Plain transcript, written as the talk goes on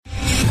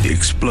The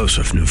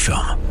explosive new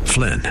film,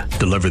 Flynn,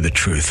 deliver the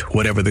truth,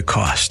 whatever the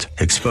cost.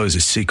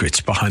 Exposes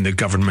secrets behind the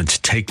government's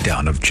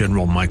takedown of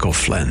General Michael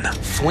Flynn.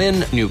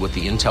 Flynn knew what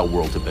the intel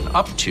world had been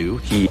up to.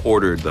 He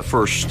ordered the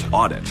first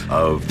audit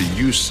of the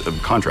use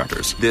of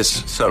contractors.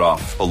 This set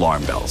off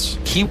alarm bells.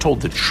 He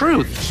told the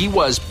truth. He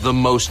was the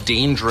most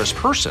dangerous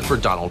person for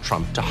Donald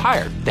Trump to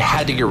hire. They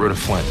had to get rid of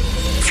Flynn.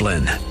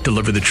 Flynn,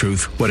 deliver the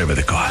truth, whatever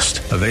the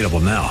cost. Available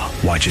now.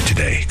 Watch it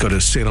today. Go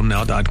to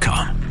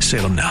salemnow.com.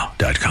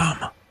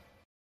 salemnow.com.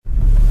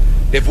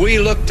 If we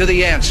look to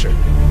the answer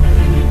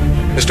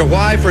as to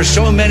why for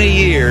so many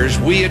years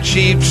we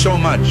achieved so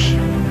much,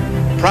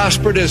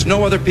 prospered as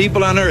no other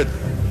people on earth,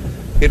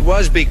 it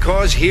was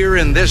because here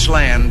in this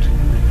land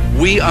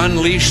we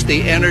unleashed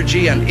the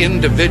energy and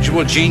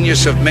individual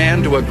genius of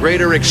man to a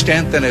greater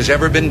extent than has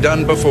ever been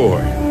done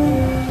before.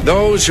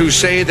 Those who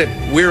say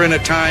that we're in a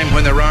time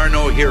when there are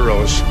no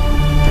heroes,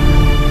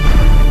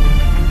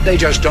 they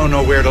just don't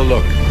know where to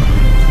look.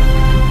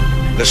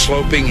 The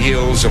sloping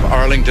hills of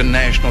Arlington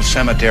National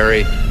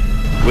Cemetery,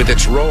 with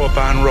its row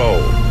upon row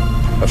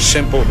of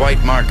simple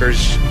white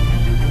markers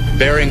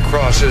bearing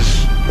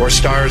crosses or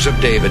stars of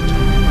David,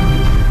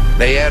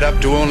 they add up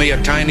to only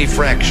a tiny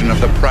fraction of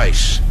the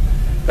price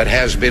that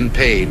has been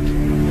paid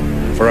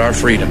for our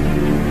freedom.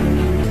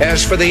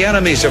 As for the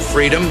enemies of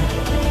freedom,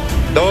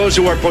 those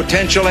who are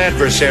potential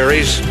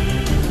adversaries,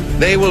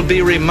 they will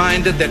be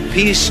reminded that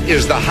peace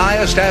is the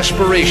highest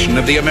aspiration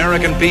of the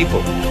American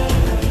people.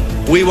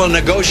 We will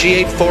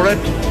negotiate for it,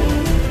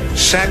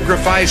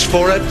 sacrifice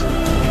for it.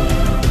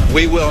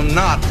 We will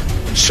not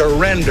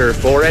surrender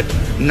for it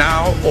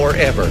now or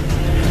ever.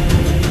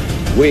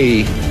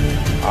 We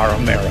are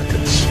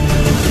Americans.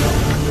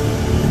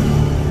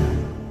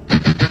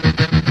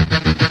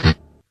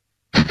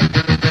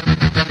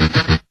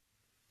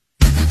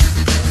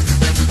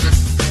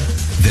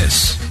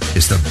 This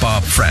is the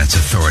Bob Frantz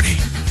Authority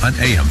on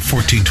AM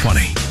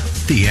 1420.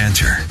 The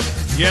Answer.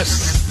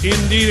 Yes,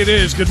 indeed it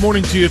is. Good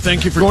morning to you.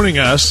 Thank you for joining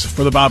us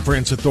for the Bob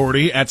Frantz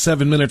Authority at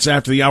 7 minutes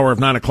after the hour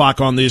of 9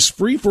 o'clock on this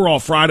free-for-all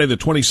Friday, the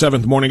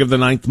 27th morning of the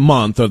 9th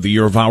month of the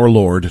year of our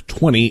Lord,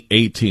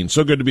 2018.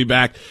 So good to be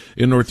back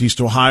in Northeast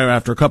Ohio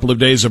after a couple of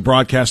days of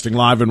broadcasting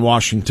live in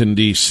Washington,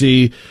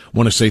 D.C. I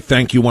want to say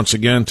thank you once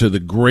again to the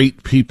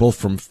great people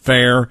from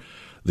FAIR,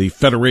 the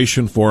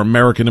Federation for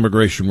American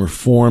Immigration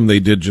Reform.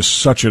 They did just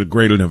such a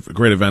great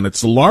event.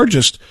 It's the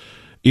largest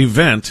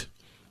event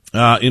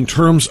in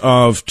terms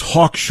of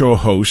talk show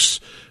hosts,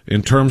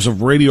 in terms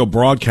of radio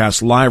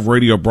broadcasts, live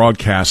radio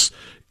broadcasts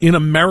in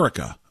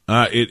America,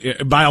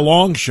 by a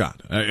long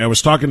shot. I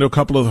was talking to a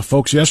couple of the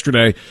folks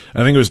yesterday.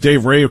 I think it was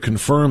Dave Ray who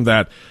confirmed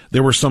that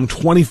there were some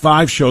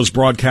 25 shows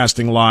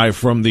broadcasting live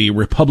from the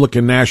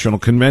Republican National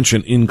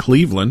Convention in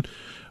Cleveland.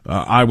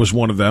 I was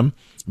one of them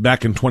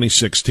back in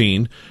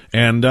 2016,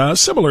 and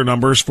similar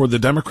numbers for the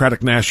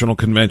Democratic National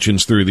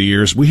Conventions through the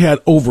years. We had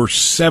over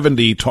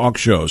 70 talk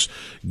shows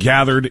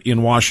gathered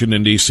in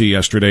Washington, D.C.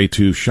 yesterday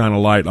to shine a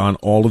light on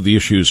all of the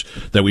issues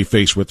that we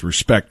face with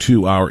respect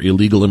to our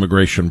illegal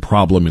immigration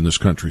problem in this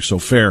country. So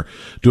FAIR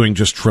doing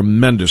just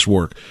tremendous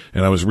work,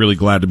 and I was really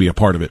glad to be a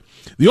part of it.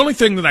 The only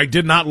thing that I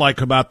did not like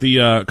about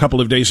the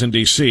couple of days in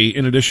D.C.,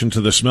 in addition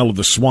to the smell of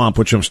the swamp,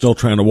 which I'm still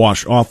trying to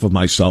wash off of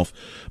myself,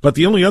 but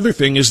the only other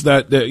thing is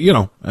that,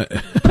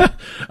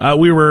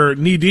 we were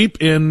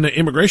knee-deep in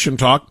immigration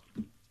talk,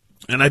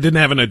 and I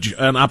didn't have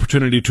an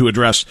opportunity to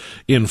address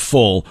in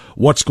full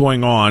what's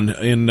going on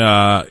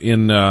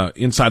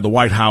inside the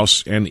White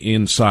House and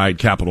inside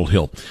Capitol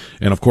Hill.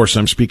 And, of course,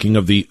 I'm speaking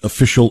of the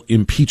official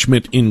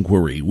impeachment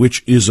inquiry,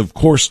 which is, of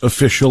course,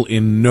 official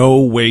in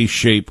no way,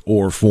 shape,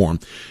 or form.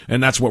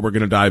 And that's what we're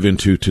going to dive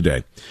into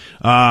today.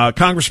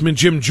 Congressman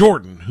Jim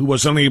Jordan, who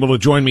was unable to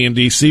join me in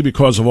D.C.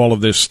 because of all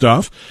of this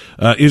stuff,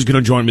 is going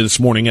to join me this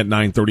morning at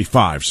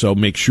 9:35. So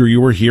make sure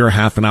you are here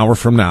half an hour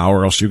from now,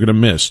 or else you're going to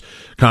miss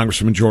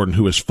Congressman Jordan,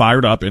 who is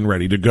fired up and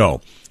ready to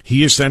go.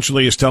 He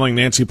essentially is telling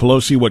Nancy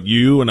Pelosi what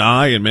you and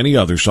I and many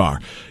others are.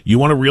 You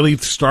want to really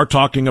start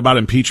talking about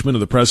impeachment of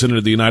the President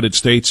of the United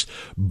States?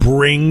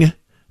 Bring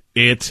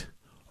it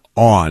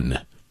on.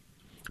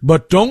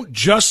 But don't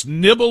just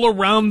nibble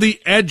around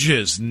the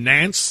edges,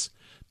 Nance.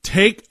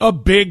 Take a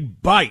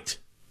big bite.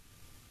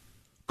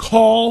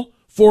 Call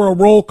for a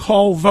roll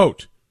call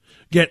vote.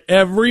 Get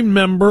every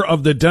member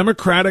of the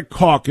Democratic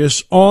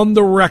caucus on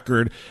the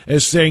record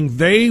as saying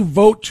they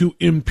vote to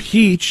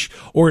impeach,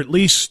 or at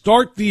least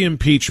start the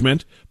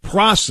impeachment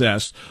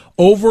process,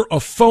 over a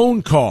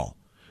phone call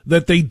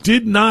that they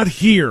did not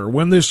hear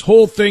when this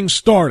whole thing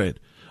started,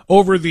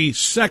 over the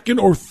second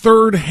or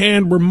third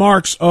hand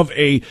remarks of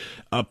a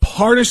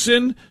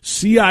partisan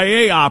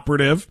CIA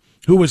operative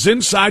who was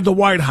inside the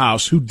White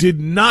House, who did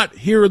not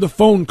hear the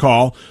phone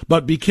call,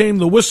 but became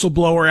the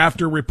whistleblower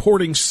after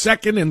reporting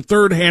second and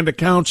third hand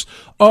accounts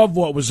of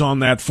what was on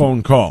that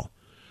phone call.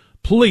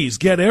 Please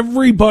get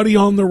everybody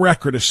on the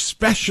record,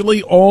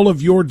 especially all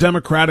of your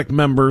Democratic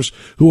members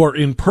who are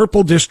in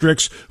purple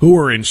districts, who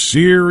are in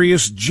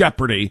serious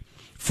jeopardy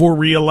for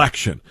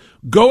re-election.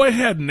 Go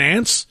ahead,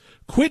 Nance.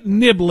 Quit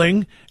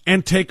nibbling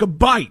and take a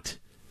bite.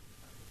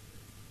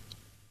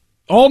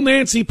 All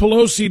Nancy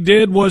Pelosi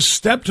did was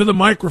step to the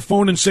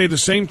microphone and say the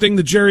same thing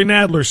that Jerry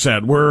Nadler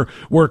said.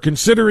 We're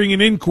considering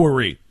an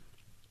inquiry.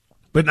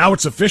 But now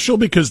it's official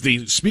because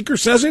the speaker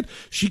says it.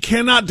 She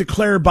cannot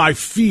declare by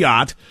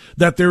fiat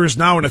that there is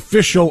now an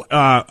official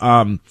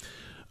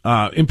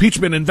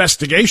impeachment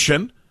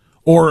investigation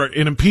or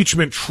an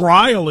impeachment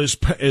trial is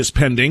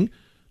pending.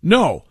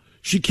 No,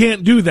 she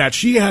can't do that.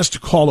 She has to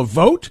call a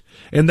vote,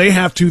 and they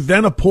have to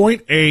then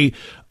appoint an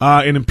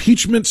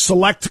impeachment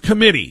select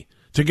committee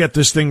to get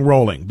this thing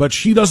rolling. But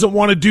she doesn't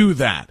want to do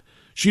that.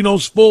 She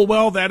knows full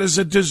well that is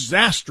a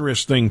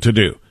disastrous thing to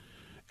do.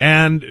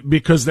 And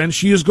because then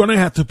she is going to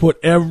have to put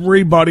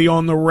everybody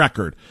on the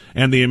record,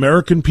 and the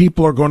American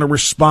people are going to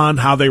respond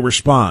how they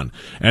respond.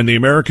 And the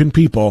American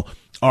people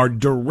are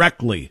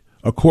directly,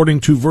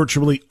 according to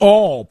virtually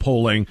all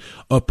polling,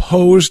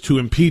 opposed to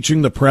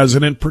impeaching the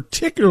president,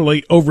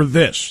 particularly over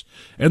this.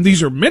 And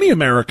these are many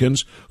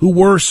Americans who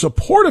were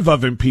supportive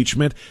of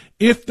impeachment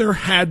if there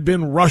had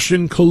been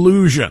Russian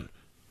collusion.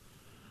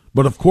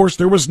 But of course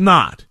there was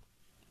not.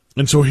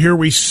 And so here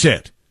we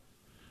sit.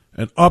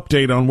 An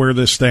update on where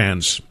this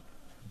stands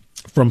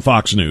from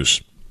Fox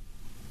News.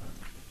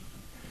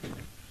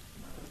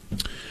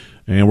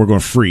 And we're going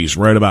to freeze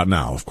right about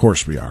now. Of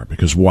course we are,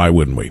 because why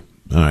wouldn't we?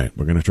 All right,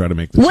 we're going to try to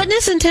make this.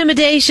 Witness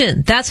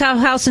intimidation. That's how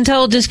House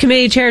Intelligence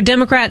Committee Chair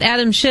Democrat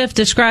Adam Schiff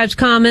describes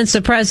comments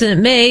the president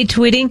made,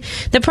 tweeting,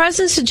 "The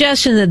president's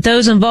suggestion that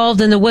those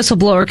involved in the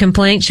whistleblower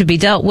complaint should be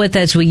dealt with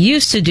as we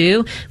used to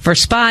do for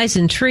spies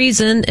and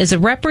treason is a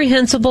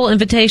reprehensible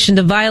invitation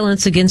to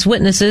violence against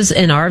witnesses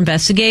in our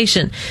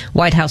investigation."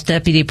 White House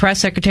Deputy Press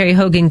Secretary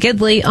Hogan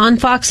Gidley on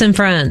Fox and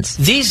Friends.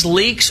 These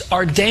leaks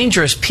are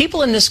dangerous.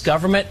 People in this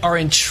government are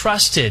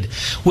entrusted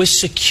with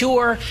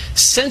secure,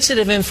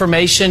 sensitive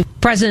information.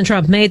 President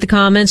Trump made the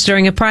comments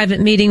during a private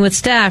meeting with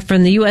staff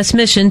from the U.S.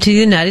 mission to the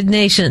United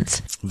Nations.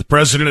 The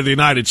President of the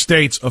United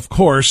States, of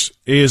course,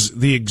 is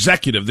the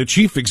executive, the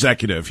chief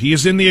executive. He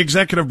is in the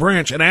executive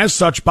branch, and as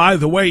such, by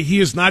the way, he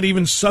is not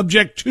even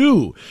subject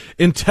to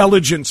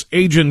intelligence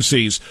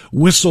agencies'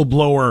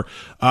 whistleblower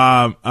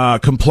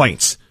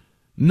complaints.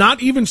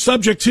 Not even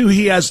subject to.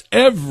 He has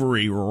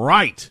every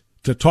right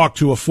to talk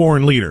to a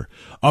foreign leader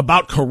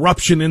about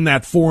corruption in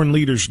that foreign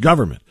leader's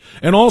government,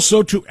 and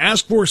also to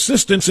ask for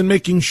assistance in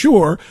making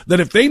sure that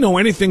if they know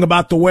anything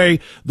about the way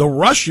the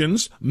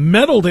Russians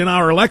meddled in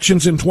our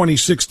elections in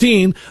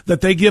 2016, that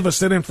they give us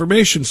that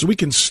information so we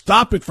can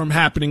stop it from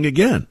happening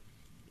again.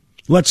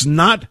 Let's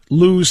not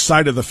lose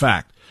sight of the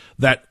fact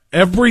that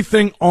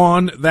everything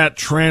on that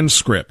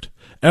transcript,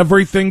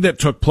 everything that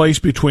took place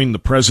between the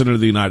President of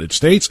the United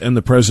States and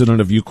the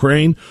President of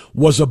Ukraine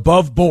was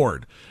above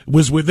board,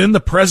 was within the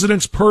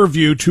President's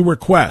purview to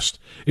request.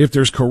 If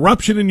there's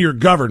corruption in your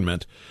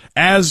government,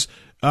 as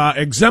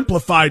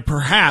exemplified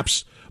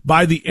perhaps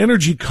by the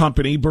energy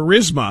company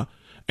Burisma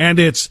and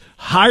its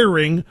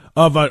hiring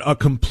of a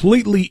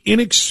completely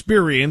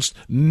inexperienced,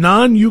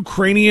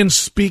 non-Ukrainian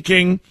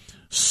speaking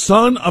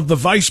son of the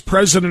Vice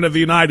President of the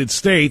United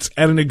States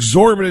at an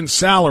exorbitant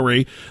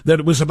salary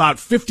that was about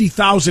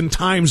 50,000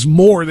 times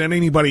more than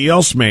anybody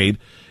else made.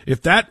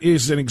 If that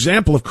is an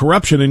example of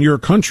corruption in your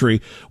country,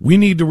 we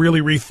need to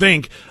really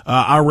rethink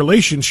our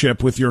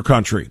relationship with your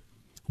country.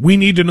 We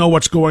need to know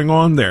what's going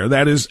on there.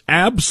 That is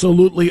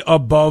absolutely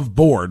above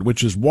board,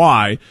 which is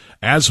why,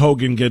 as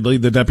Hogan Gidley,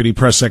 the Deputy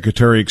Press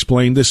Secretary,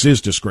 explained, this is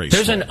disgraceful.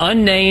 There's an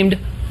unnamed,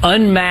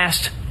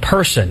 unmasked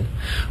person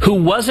who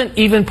wasn't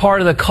even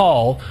part of the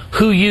call,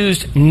 who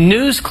used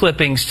news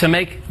clippings to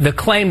make the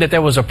claim that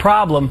there was a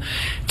problem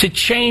to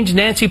change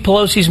Nancy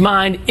Pelosi's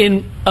mind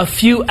in a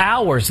few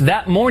hours.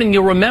 That morning,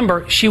 you'll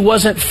remember, she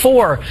wasn't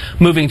for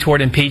moving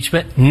toward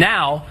impeachment.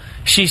 Now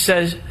she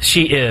says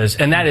she is,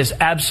 and that is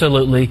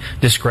absolutely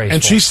disgraceful.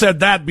 And she said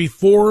that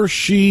before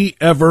she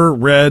ever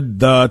read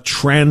the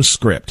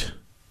transcript.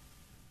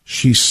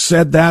 She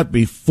said that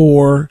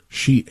before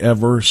she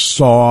ever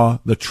saw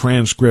the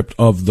transcript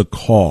of the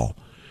call.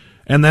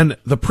 And then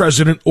the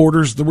president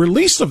orders the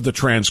release of the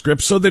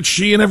transcript so that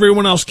she and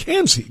everyone else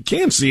can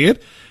see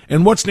it.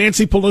 And what's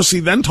Nancy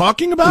Pelosi then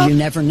talking about? You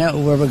never know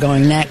where we're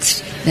going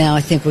next. Now I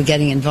think we're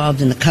getting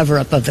involved in the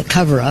cover-up of the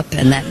cover-up,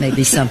 and that may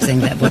be something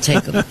that will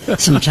take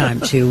some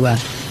time to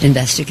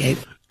investigate.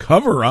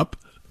 Cover-up?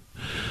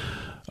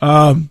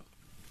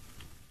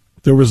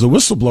 There was a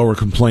whistleblower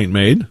complaint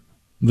made.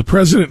 The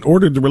president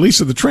ordered the release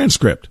of the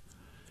transcript.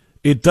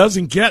 It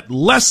doesn't get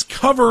less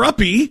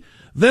cover-uppy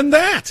than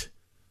that.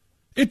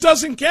 It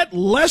doesn't get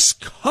less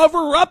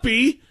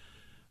cover-uppy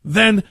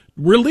than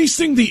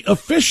releasing the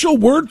official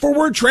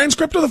word-for-word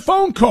transcript of the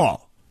phone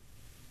call.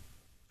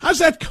 How's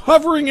that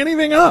covering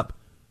anything up?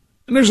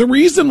 And there's a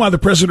reason why the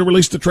president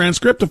released the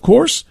transcript, of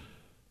course,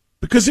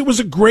 because it was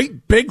a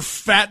great, big,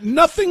 fat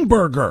nothing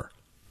burger.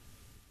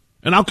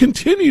 And I'll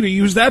continue to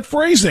use that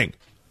phrasing.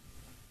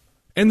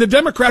 And the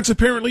Democrats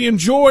apparently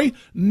enjoy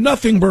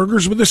nothing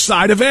burgers with a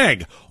side of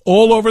egg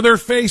all over their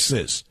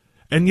faces.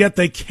 And yet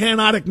they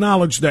cannot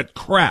acknowledge that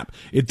crap.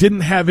 It didn't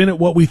have in it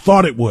what we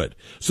thought it would.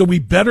 So we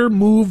better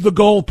move the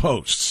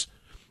goalposts.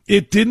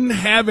 It didn't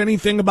have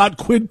anything about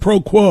quid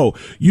pro quo.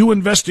 You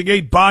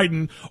investigate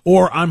Biden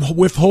or I'm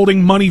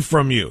withholding money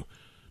from you.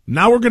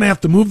 Now we're going to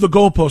have to move the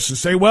goalposts and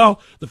say, well,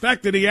 the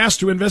fact that he asked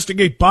to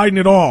investigate Biden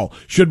at all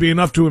should be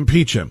enough to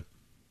impeach him.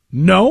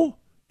 No,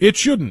 it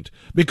shouldn't,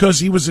 because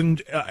he was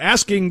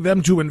asking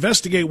them to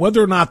investigate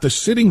whether or not the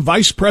sitting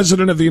vice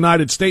president of the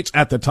United States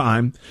at the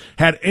time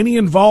had any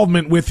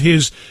involvement with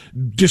his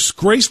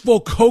disgraceful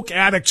coke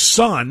addict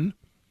son,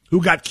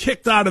 who got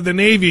kicked out of the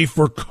Navy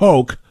for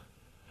coke,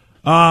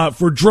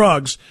 for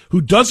drugs,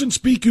 who doesn't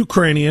speak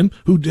Ukrainian,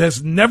 who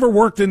has never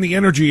worked in the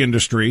energy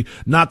industry,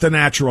 not the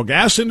natural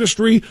gas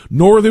industry,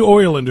 nor the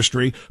oil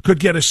industry, could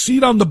get a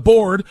seat on the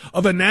board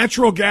of a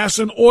natural gas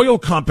and oil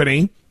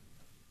company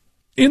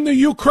in the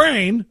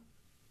Ukraine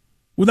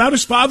without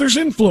his father's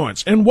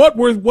influence. And what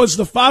was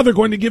the father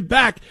going to give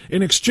back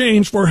in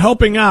exchange for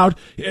helping out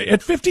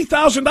at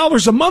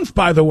 $50,000 a month,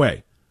 by the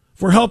way,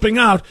 for helping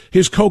out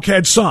his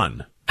cokehead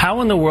son? How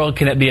in the world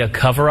can it be a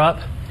cover-up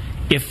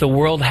if the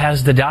world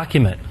has the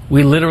document?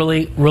 We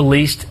literally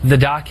released the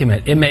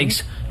document. It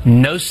makes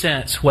no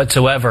sense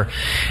whatsoever.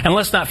 And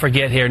let's not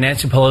forget here,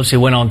 Nancy Pelosi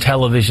went on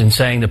television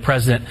saying the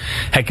president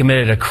had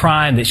committed a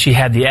crime, that she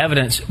had the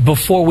evidence,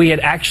 before we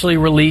had actually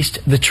released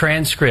the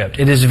transcript.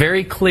 It is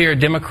very clear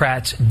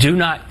Democrats do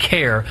not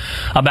care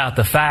about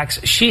the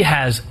facts. She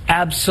has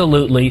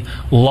absolutely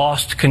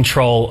lost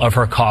control of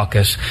her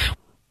caucus.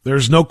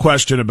 There's no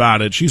question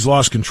about it. She's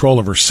lost control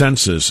of her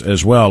senses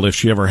as well, if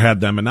she ever had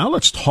them. And now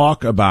let's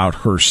talk about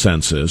her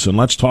senses, and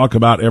let's talk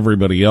about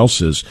everybody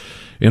else's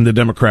in the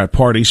Democrat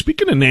Party.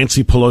 Speaking of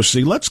Nancy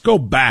Pelosi, let's go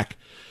back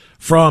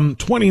from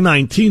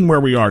 2019, where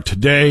we are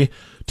today,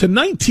 to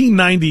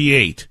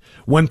 1998,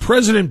 when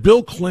President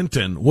Bill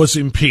Clinton was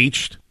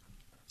impeached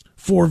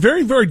for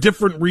very, very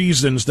different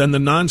reasons than the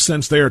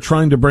nonsense they are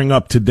trying to bring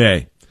up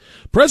today.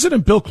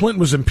 President Bill Clinton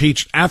was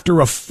impeached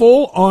after a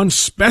full-on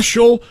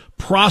special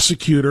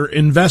prosecutor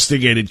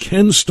investigated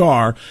Ken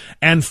Starr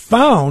and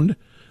found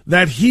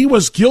that he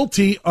was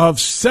guilty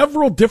of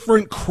several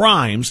different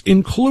crimes,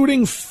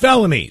 including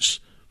felonies,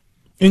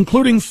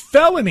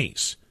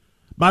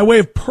 by way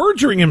of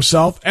perjuring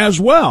himself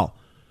as well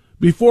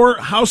before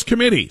House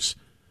committees.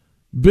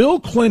 Bill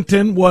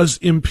Clinton was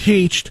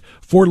impeached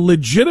for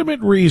legitimate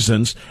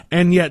reasons,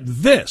 and yet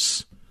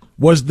this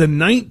was the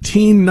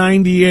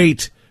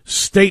 1998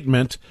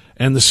 statement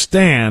and the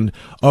stand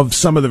of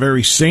some of the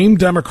very same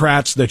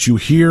Democrats that you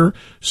hear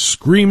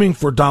screaming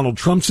for Donald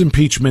Trump's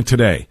impeachment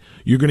today.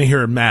 You're going to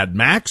hear Mad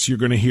Max. You're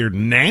going to hear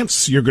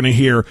Nance. You're going to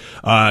hear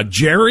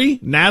Jerry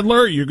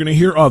Nadler. You're going to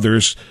hear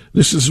others.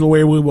 This is the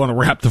way we want to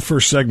wrap the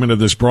first segment of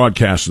this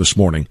broadcast this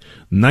morning.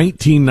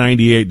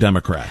 1998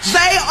 Democrats.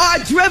 They are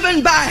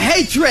driven by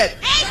hatred.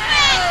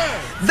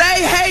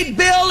 They hate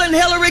Bill and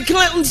Hillary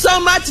Clinton so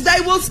much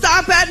they will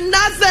stop at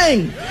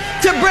nothing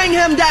to bring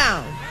him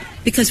down.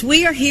 Because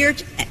we are here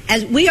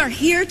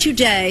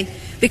today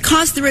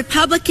because the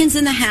Republicans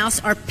in the House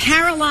are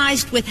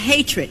paralyzed with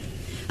hatred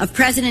of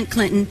President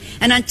Clinton,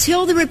 and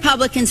until the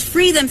Republicans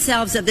free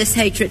themselves of this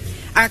hatred,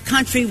 our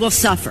country will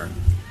suffer.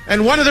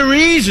 And one of the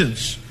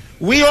reasons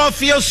we all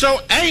feel so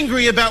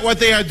angry about what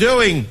they are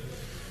doing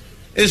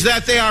is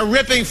that they are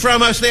ripping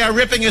from us, they are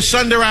ripping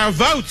asunder our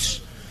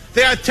votes.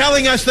 They are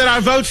telling us that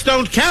our votes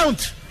don't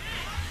count.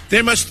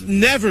 There must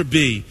never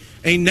be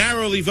a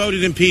narrowly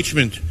voted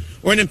impeachment,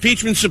 or an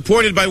impeachment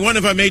supported by one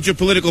of our major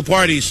political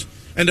parties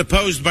and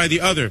opposed by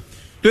the other.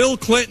 Bill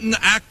Clinton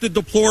acted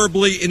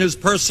deplorably in his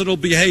personal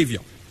behavior.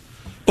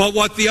 But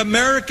what the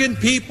American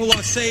people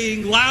are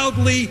saying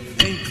loudly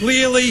and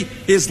clearly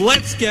is,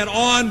 let's get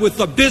on with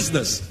the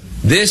business.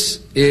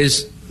 This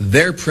is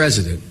their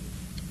president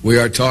we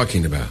are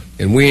talking about.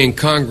 And we in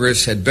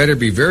Congress had better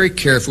be very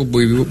careful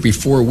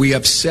before we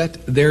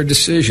upset their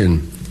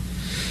decision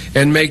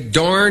and make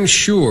darn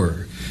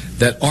sure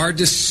that our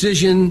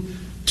decision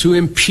to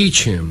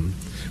impeach him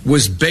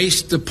was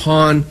based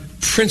upon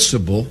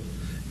principle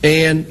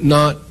and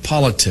not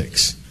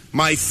politics.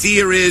 My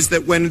fear is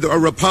that when a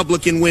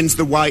Republican wins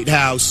the White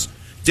House,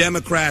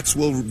 Democrats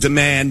will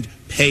demand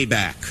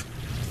payback.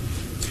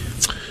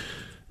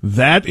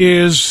 That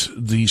is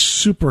the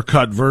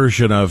supercut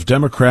version of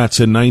Democrats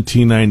in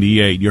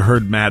 1998. You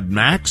heard Mad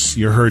Max,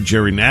 you heard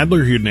Jerry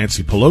Nadler, you heard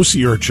Nancy Pelosi,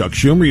 you heard Chuck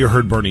Schumer, you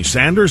heard Bernie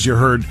Sanders, you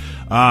heard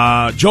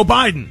Joe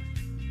Biden.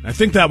 I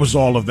think that was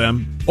all of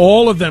them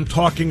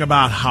talking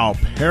about how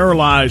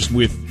paralyzed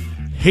with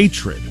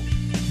hatred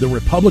the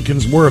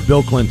Republicans were of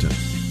Bill Clinton.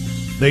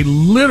 They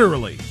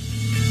literally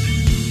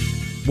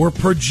were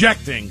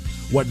projecting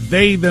what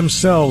they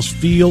themselves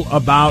feel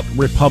about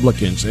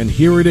Republicans. And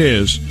here it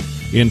is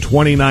in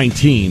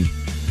 2019,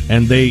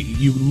 and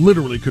you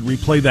literally could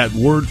replay that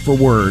word for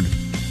word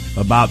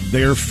about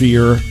their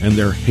fear and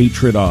their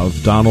hatred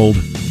of Donald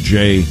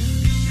J.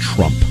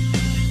 Trump.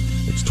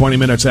 It's 20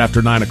 minutes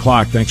after 9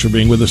 o'clock. Thanks for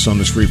being with us on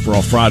this Free For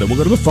All Friday. We'll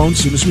go to the phone as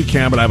soon as we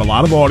can, but I have a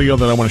lot of audio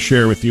that I want to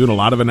share with you and a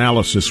lot of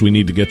analysis we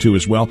need to get to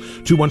as well.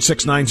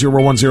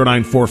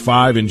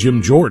 216-901-0945 and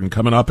Jim Jordan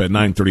coming up at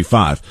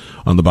 9:35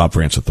 on the Bob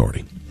Frantz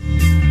Authority.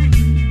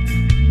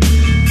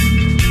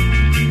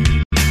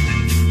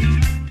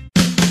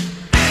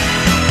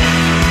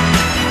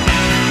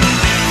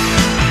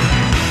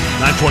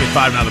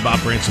 7:45 now, the Bob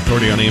Brantz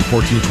Authority on AM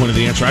 1420.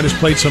 The Answer. I just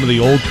played some of the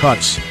old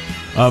cuts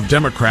of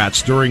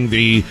Democrats during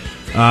the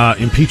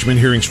impeachment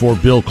hearings for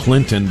Bill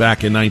Clinton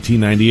back in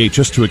 1998,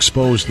 just to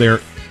expose their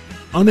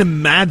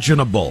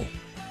unimaginable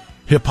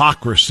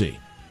hypocrisy.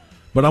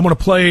 But I'm going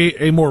to play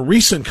a more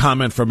recent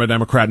comment from a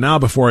Democrat now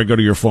before I go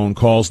to your phone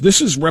calls. This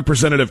is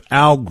Representative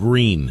Al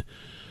Green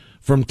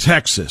from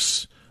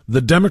Texas, the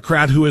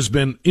Democrat who has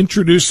been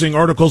introducing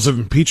articles of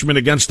impeachment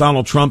against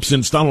Donald Trump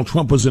since Donald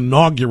Trump was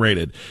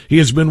inaugurated. He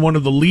has been one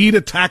of the lead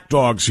attack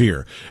dogs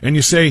here. And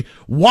you say,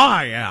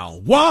 why, Al?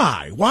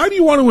 Why? Why do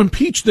you want to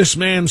impeach this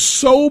man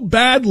so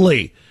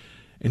badly?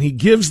 And he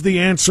gives the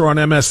answer on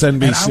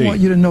MSNBC. And I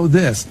want you to know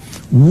this.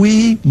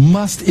 We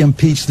must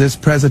impeach this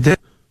president.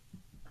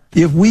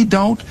 If we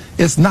don't,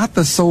 it's not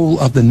the soul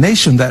of the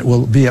nation that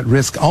will be at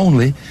risk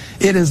only.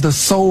 It is the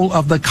soul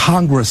of the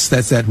Congress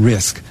that's at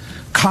risk.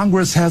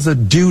 Congress has a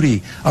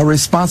duty, a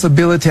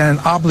responsibility, and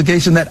an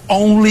obligation that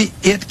only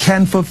it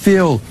can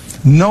fulfill.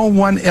 No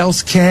one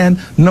else can.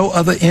 No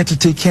other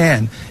entity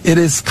can. It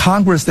is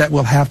Congress that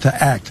will have to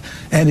act.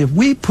 And if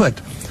we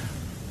put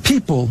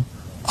people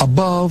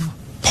above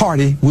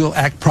party, we'll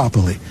act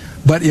properly.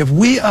 But if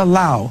we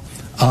allow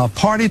a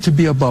party to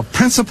be above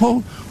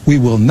principle, we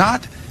will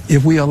not.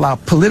 If we allow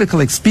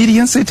political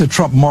expediency to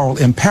trump moral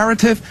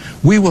imperative,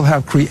 we will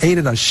have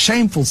created a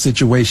shameful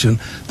situation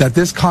that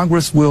this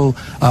Congress will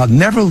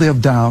never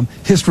live down.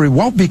 History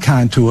won't be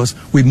kind to us.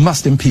 We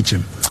must impeach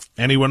him.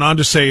 And he went on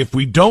to say, if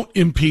we don't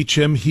impeach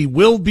him, he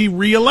will be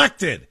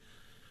reelected.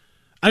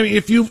 I mean,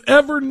 if you've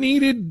ever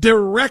needed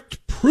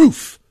direct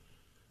proof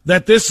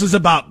that this is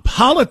about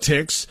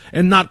politics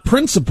and not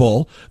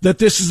principle, that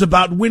this is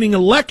about winning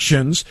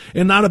elections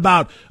and not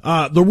about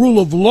the rule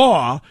of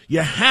law, you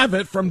have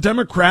it from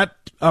Democrat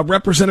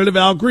Representative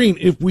Al Green.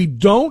 If we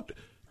don't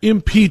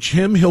impeach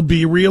him, he'll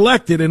be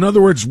reelected. In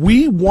other words,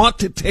 we want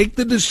to take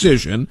the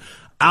decision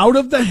out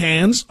of the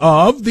hands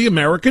of the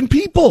American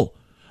people,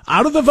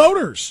 out of the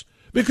voters,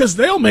 because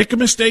they'll make a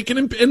mistake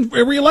and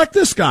reelect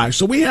this guy.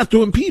 So we have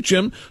to impeach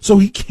him so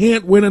he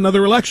can't win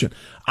another election.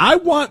 I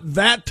want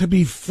that to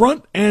be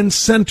front and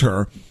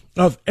center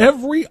of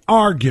every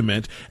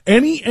argument,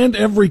 any and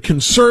every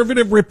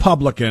conservative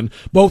Republican,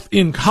 both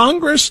in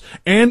Congress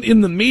and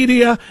in the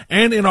media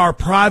and in our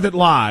private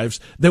lives,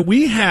 that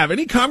we have,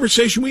 any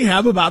conversation we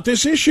have about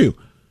this issue.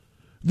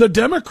 The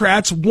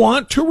Democrats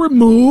want to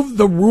remove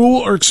the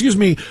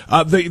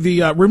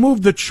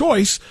remove the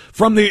choice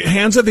from the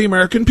hands of the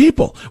American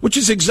people, which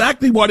is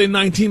exactly what in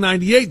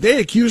 1998 they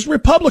accused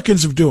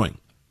Republicans of doing.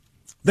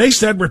 They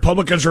said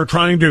Republicans are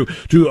trying to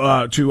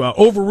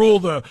overrule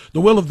the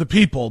will of the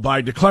people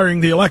by declaring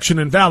the election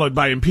invalid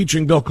by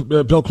impeaching Bill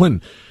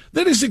Clinton.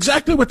 That is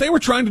exactly what they were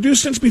trying to do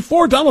since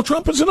before Donald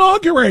Trump was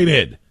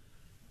inaugurated.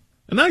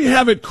 And now you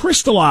have it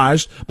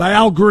crystallized by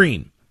Al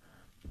Green,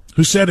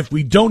 who said if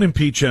we don't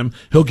impeach him,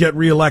 he'll get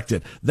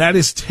reelected. That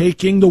is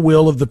taking the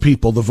will of the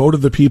people, the vote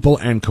of the people,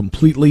 and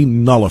completely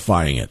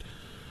nullifying it.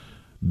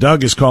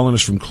 Doug is calling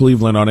us from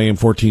Cleveland on AM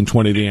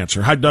 1420, The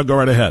Answer. Hi, Doug. Go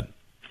right ahead.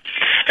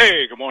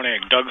 Hey, good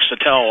morning. Doug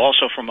Sattel,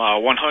 also from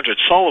 100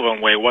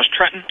 Sullivan Way, West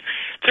Trenton.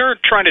 They're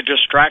trying to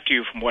distract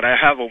you from what I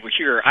have over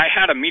here. I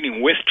had a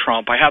meeting with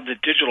Trump. I have the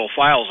digital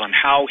files on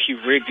how he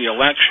rigged the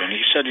election.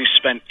 He said he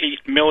spent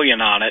 $8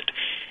 million on it.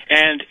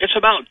 And it's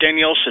about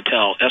Danielle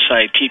Sattel,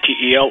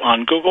 Sittel,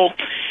 on Google.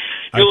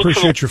 I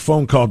appreciate your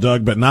phone call,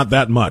 Doug, but not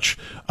that much.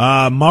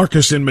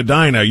 Marcus in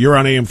Medina, you're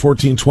on AM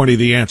 1420,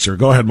 The Answer.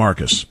 Go ahead,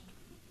 Marcus.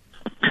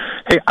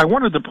 Hey, I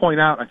wanted to point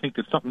out, I think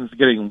that something's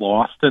getting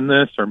lost in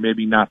this, or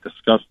maybe not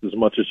discussed as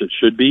much as it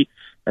should be,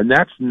 and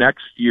that's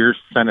next year's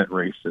Senate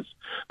races.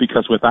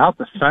 Because without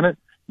the Senate,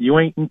 you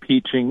ain't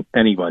impeaching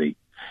anybody.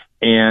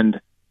 And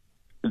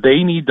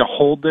they need to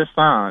hold this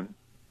on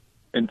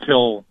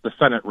until the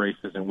Senate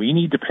races, and we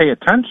need to pay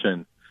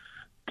attention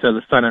to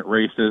the Senate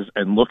races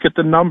and look at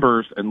the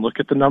numbers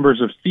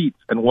of seats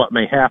and what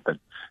may happen.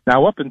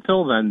 Now, up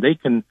until then, they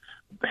can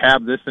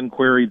have this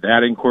inquiry,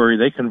 that inquiry,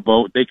 they can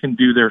vote, they can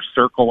do their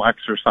circle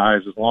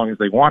exercise as long as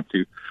they want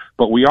to,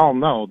 but we all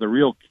know the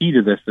real key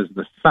to this is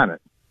the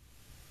Senate.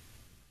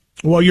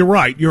 Well, you're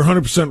right. You're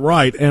 100%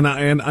 right. And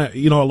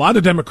a lot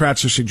of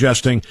Democrats are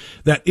suggesting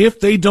that if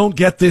they don't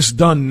get this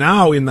done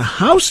now in the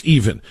House,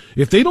 even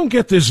if they don't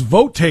get this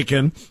vote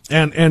taken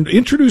and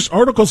introduce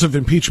articles of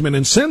impeachment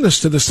and send this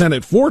to the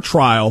Senate for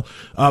trial,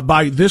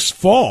 by this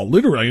fall,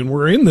 literally, and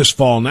we're in this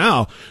fall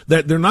now,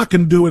 that they're not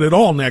going to do it at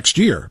all next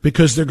year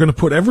because they're going to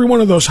put every one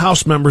of those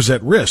House members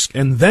at risk.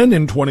 And then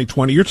in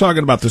 2020, you're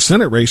talking about the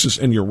Senate races,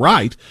 and you're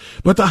right,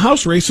 but the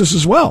House races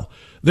as well.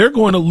 They're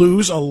going to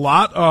lose a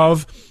lot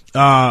of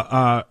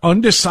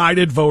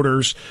undecided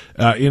voters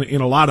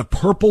in a lot of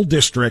purple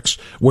districts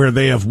where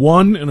they have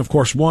won, and of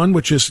course won,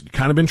 which has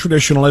kind of been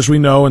traditional, as we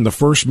know, in the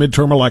first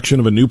midterm election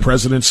of a new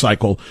president's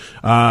cycle.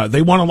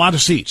 They won a lot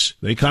of seats.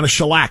 They kind of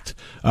shellacked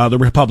the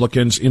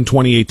Republicans in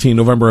 2018,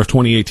 November of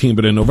 2018.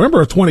 But in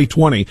November of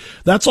 2020,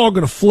 that's all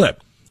going to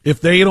flip. if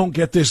they don't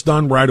get this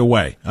done right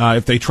away.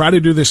 If they try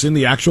to do this in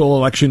the actual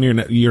election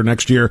year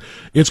next year,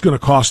 it's going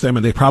to cost them,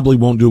 and they probably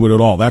won't do it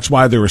at all. That's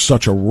why there is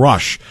such a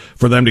rush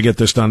for them to get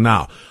this done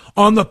now.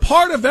 On the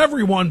part of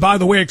everyone, by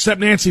the way,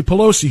 except Nancy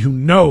Pelosi, who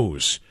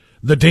knows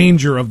the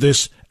danger of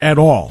this at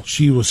all.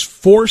 She was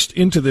forced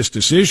into this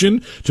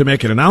decision to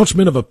make an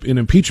announcement of an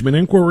impeachment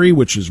inquiry,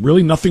 which is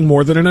really nothing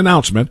more than an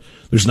announcement.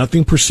 There's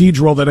nothing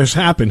procedural that has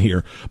happened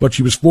here, but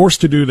she was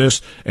forced to do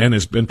this and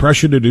has been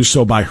pressured to do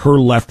so by her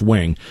left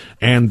wing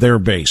and their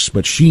base.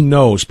 But she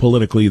knows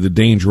politically the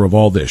danger of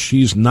all this.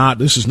 This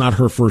is not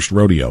her first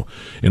rodeo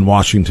in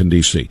Washington,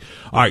 D.C.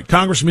 All right,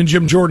 Congressman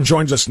Jim Jordan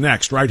joins us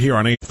next right here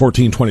on AM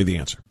 1420 The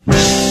Answer.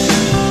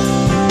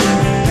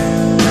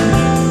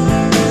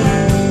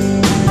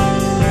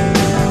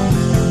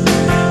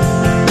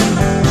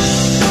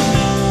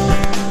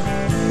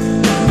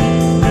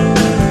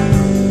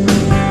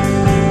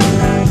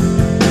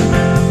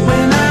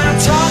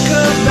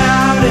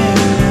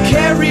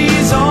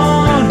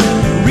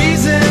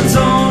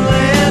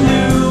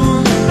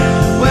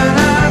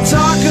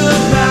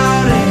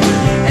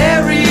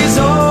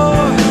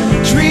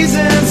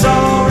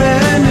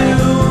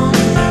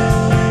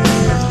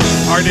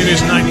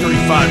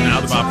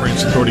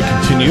 Authority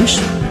continues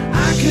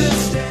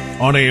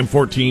on AM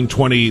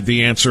 1420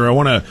 The Answer. I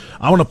want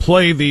to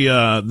play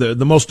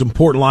the most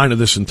important line of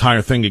this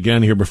entire thing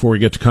again here before we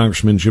get to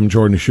Congressman Jim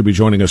Jordan, who should be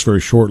joining us very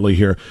shortly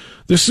here.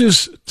 This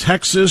is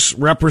Texas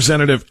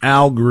Representative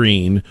Al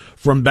Green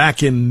from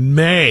back in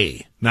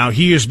May. Now,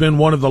 he has been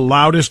one of the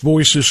loudest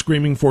voices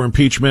screaming for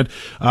impeachment,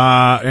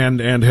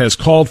 and has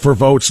called for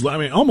votes,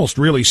 almost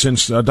really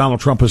since Donald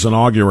Trump has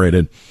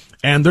inaugurated.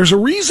 And there's a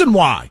reason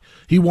why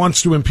he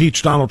wants to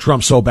impeach Donald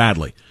Trump so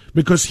badly,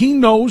 because he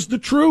knows the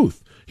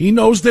truth. He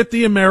knows that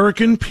the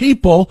American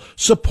people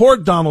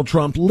support Donald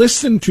Trump,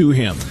 listen to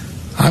him.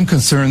 I'm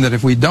concerned that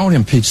if we don't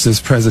impeach this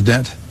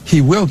president,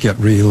 he will get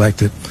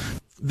reelected.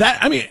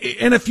 And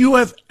if you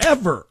have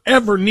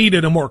ever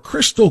needed a more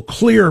crystal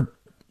clear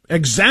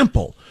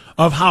example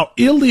of how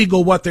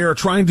illegal what they are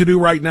trying to do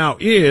right now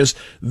is,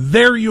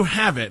 there you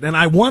have it. And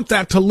I want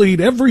that to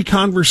lead every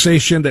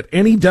conversation that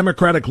any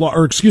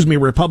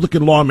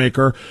Republican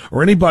lawmaker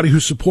or anybody who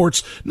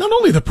supports not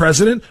only the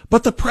president,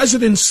 but the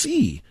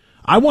presidency.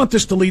 I want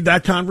this to lead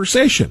that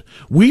conversation.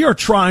 We are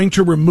trying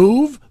to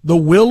remove the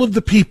will of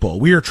the people.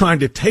 We are trying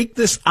to take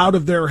this out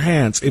of their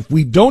hands. If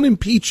we don't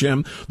impeach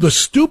him, the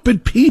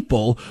stupid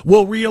people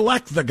will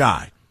reelect the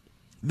guy.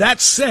 That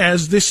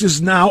says this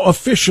is now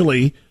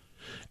officially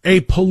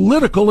a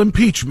political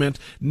impeachment,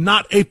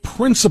 not a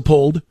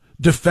principled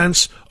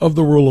defense of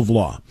the rule of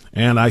law.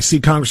 And I see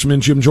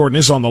Congressman Jim Jordan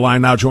is on the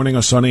line now, joining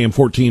us on AM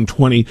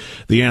 1420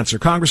 The Answer.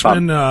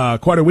 Congressman,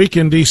 quite a week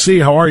in D.C.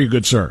 How are you,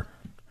 good sir?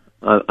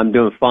 I'm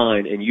doing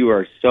fine, and you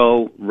are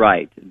so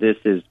right. This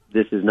is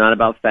not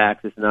about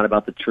facts. This is not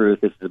about the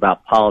truth. This is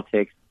about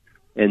politics.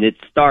 And it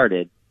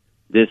started,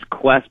 this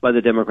quest by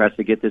the Democrats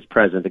to get this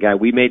president, the guy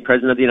we made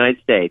president of the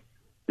United States.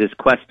 This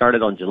quest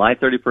started on July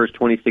 31st,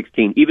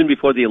 2016, even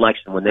before the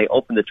election, when they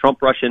opened the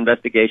Trump-Russia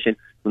investigation,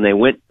 when they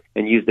went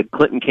and used the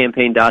Clinton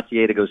campaign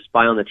dossier to go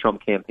spy on the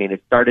Trump campaign.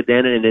 It started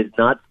then, and it has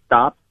not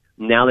stopped.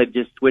 Now they've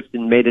just switched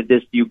and made it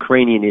this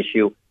Ukrainian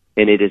issue,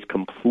 and it is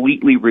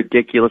completely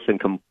ridiculous and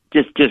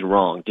just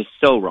wrong, just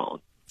so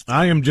wrong.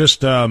 I am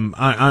just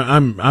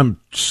I'm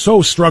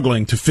so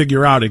struggling to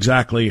figure out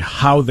exactly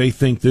how they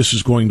think this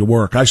is going to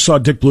work. I saw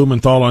Dick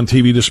Blumenthal on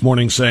TV this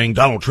morning saying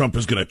Donald Trump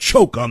is going to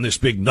choke on this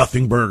big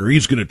nothing burger.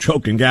 He's going to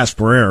choke and gasp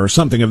for air or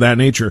something of that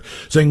nature,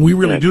 saying we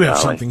really do have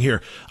something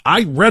here.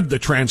 I read the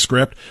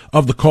transcript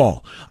of the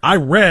call. I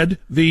read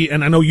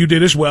and I know you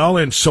did as well,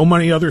 and so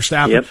many other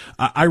staff. Yep.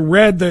 I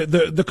read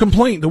the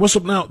complaint, the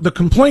whistle. Now, the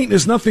complaint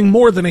is nothing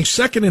more than a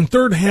second and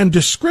third hand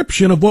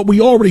description of what we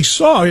already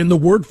saw in the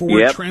word for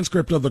word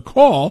transcript of the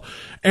call.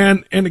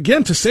 And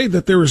again, to say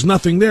that there is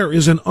nothing there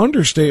is an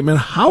understatement.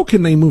 How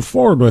can they move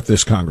forward with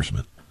this,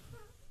 Congressman?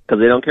 Because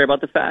they don't care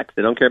about the facts.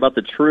 They don't care about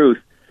the truth.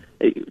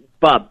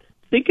 Bob,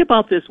 think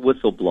about this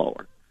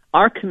whistleblower.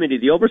 Our committee,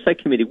 the Oversight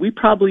Committee, we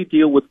probably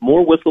deal with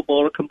more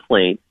whistleblower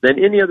complaints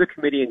than any other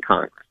committee in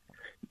Congress.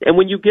 And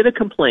when you get a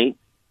complaint,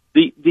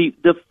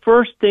 the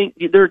first thing,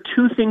 there are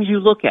two things you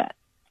look at.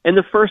 And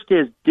the first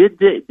is, did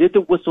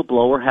the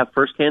whistleblower have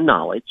firsthand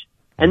knowledge?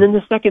 And then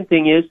the second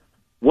thing is,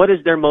 what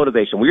is their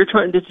motivation? We are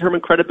trying to determine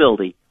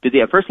credibility. Did they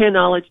have firsthand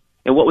knowledge,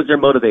 and what was their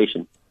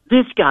motivation?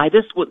 This guy,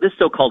 this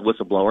so-called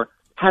whistleblower,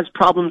 has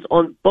problems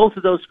on both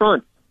of those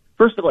fronts.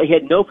 First of all, he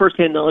had no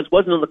firsthand knowledge,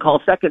 wasn't on the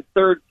call. Second,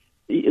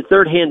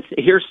 third-hand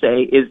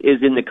hearsay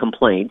is in the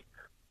complaint.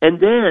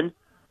 And then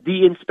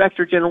the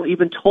Inspector General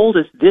even told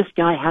us this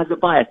guy has a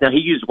bias. Now, he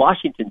used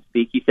Washington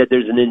speak. He said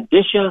there's an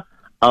indicia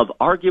of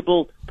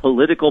arguable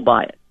political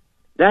bias.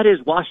 That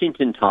is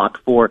Washington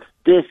talk for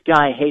this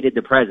guy hated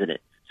the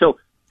president. So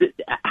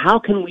how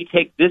can we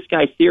take this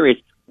guy serious?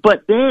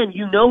 But then he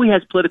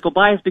has political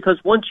bias, because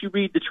once you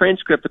read the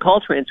transcript, the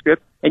call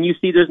transcript, and you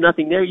see there's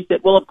nothing there, you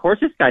said, well, of course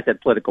this guy's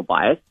had political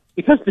bias,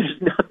 because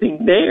there's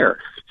nothing there.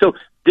 So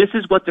this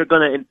is what they're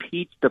going to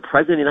impeach the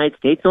president of the United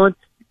States on.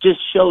 Just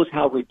shows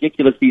how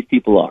ridiculous these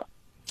people are.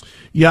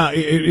 Yeah,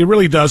 it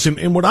really does.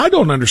 And what I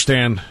don't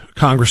understand,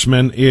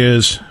 Congressman,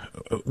 is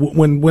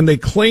when they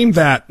claim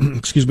that,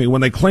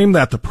 when they claim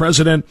that the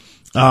president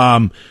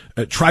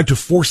tried to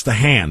force the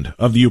hand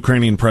of the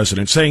Ukrainian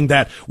president, saying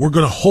that we're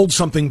going to hold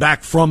something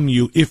back from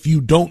you if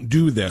you don't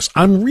do this.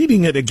 I'm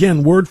reading it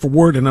again word for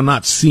word, and I'm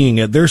not seeing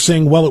it. They're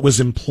saying, well, it was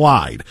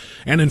implied.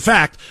 And in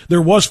fact,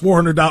 there was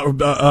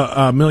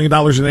 $400 million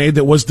in aid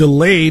that was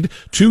delayed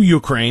to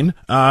Ukraine.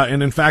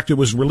 And in fact, it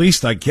was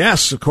released, I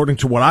guess, according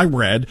to what I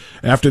read,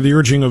 after the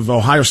urging of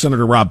Ohio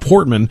Senator Rob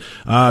Portman,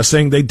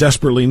 saying they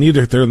desperately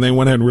needed it there, and they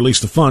went ahead and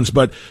released the funds.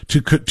 But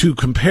to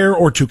compare,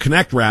 or to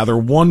connect rather,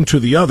 one to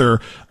the other,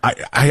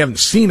 I haven't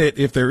seen it,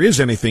 if there is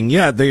anything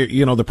yet.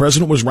 The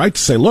president was right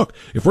to say, look,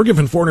 if we're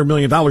giving $400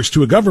 million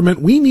to a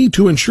government, we need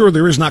to ensure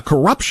there is not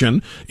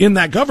corruption in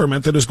that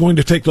government that is going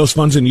to take those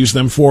funds and use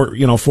them for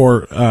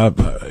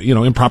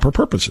improper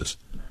purposes.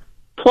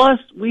 Plus,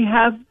 we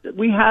have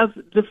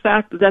the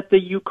fact that the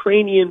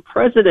Ukrainian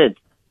president,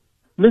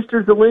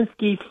 Mr.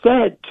 Zelensky,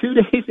 said 2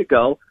 days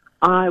ago,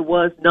 I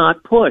was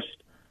not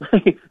pushed.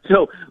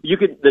 So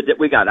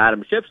we got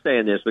Adam Schiff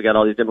saying this, we got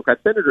all these Democrat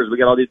senators, we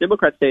got all these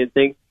Democrats saying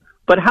things.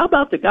 But how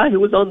about the guy who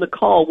was on the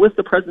call with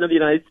the president of the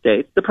United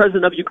States, the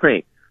president of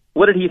Ukraine?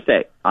 What did he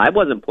say? I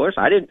wasn't pushed.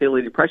 I didn't feel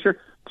any pressure.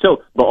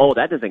 So,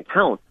 that doesn't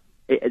count.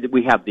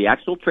 We have the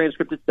actual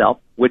transcript itself,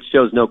 which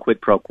shows no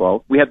quid pro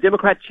quo. We have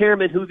Democrat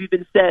chairmen who've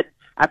even said,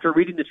 after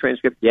reading the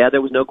transcript, yeah,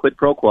 there was no quid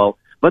pro quo,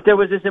 but there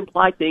was this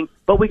implied thing.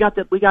 But we got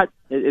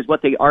is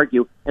what they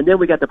argue, and then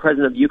we got the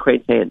president of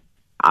Ukraine saying,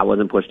 I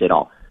wasn't pushed at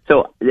all.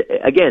 So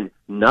again,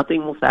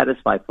 nothing will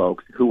satisfy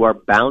folks who are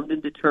bound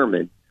and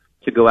determined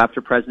to go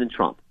after President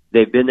Trump.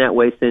 They've been that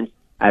way since,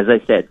 as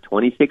I said,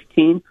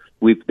 2016.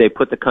 They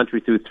put the country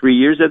through 3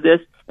 years of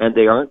this, and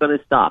they aren't going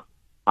to stop.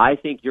 I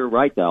think you're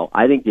right, though.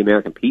 I think the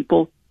American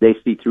people, they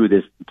see through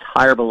this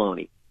entire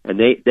baloney, and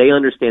they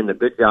understand the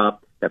good job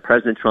that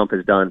President Trump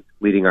has done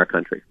leading our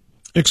country.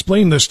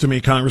 Explain this to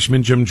me,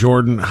 Congressman Jim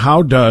Jordan.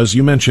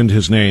 You mentioned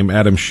his name,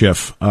 Adam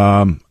Schiff.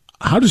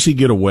 How does he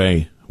get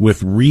away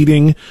with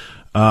reading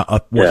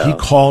what he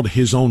called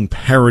his own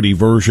parody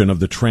version of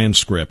the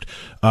transcript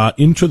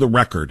into the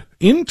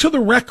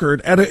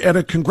record at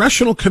a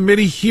congressional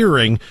committee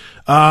hearing,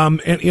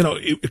 and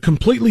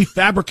completely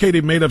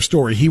fabricated, made up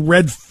story. He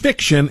read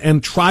fiction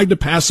and tried to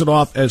pass it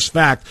off as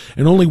fact,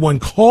 and only when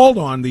called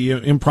on the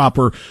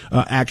improper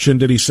action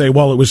did he say,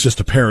 well, it was just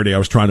a parody, I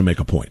was trying to make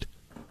a point.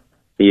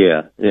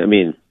 Yeah, I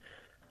mean,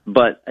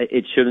 but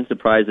it shouldn't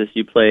surprise us.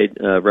 You played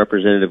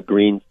Representative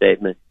Green's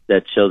statement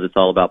that shows it's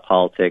all about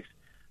politics.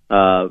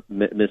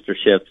 Mr.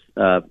 Schiff's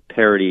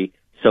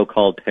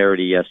so-called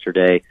parody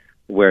yesterday,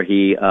 where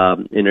he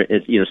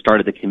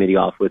started the committee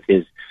off with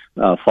his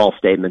false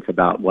statements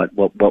about what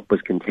was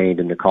contained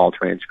in the call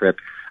transcript.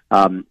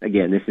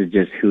 Again, this is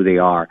just who they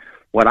are.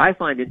 What I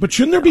find but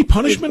shouldn't there be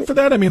punishment for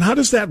that? I mean, how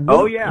does that work?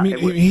 Oh yeah, I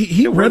mean,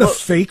 he read a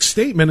fake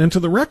statement into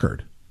the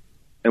record.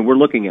 And we're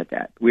looking at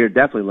that. We are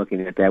definitely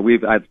looking at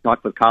that. I've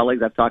talked with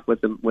colleagues. I've talked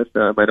with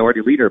the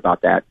minority leader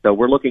about that. So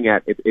we're looking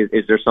at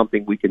is there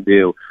something we can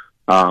do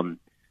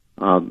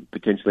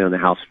potentially on the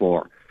House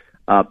floor.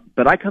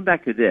 But I come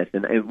back to this,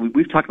 and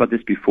we've talked about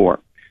this before.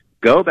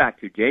 Go back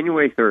to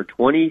January 3rd,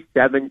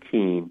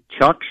 2017.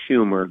 Chuck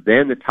Schumer,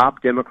 then the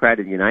top Democrat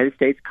in the United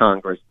States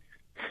Congress,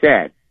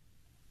 said,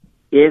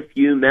 if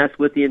you mess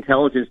with the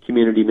intelligence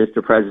community,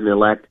 Mr.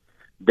 President-elect,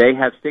 they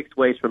have 6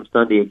 ways from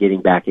Sunday of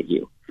getting back at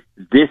you.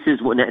 This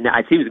is what, now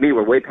it seems to me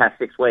we're way past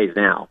 6 ways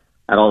now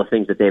at all the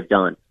things that they've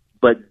done.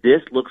 But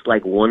this looks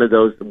like one of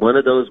those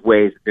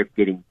ways that they're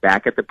getting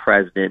back at the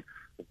president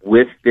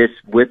with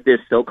this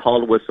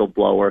so-called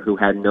whistleblower who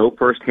had no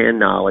firsthand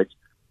knowledge,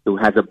 who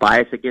has a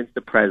bias against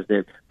the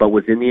president, but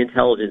was in the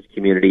intelligence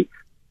community.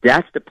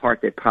 That's the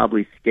part that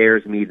probably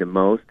scares me the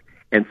most.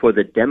 And for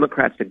the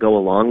Democrats to go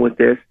along with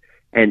this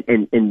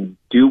and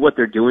do what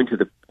they're doing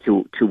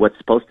to what's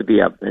supposed to be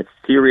a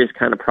serious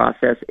kind of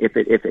process, if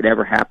it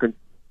ever happens,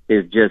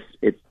 is just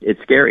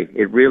it's scary.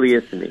 It really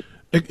is to me.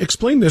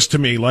 Explain this to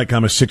me like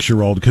I'm a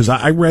 6-year-old, because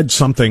I read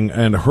something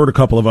and heard a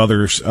couple of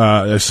others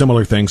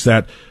similar things,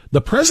 that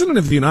the President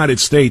of the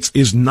United States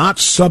is not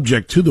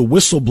subject to the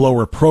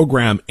whistleblower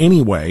program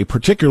anyway,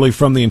 particularly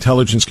from the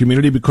intelligence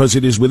community, because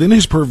it is within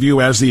his purview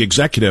as the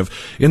executive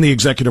in the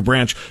executive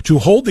branch to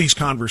hold these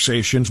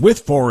conversations with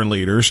foreign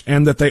leaders,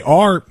 and that they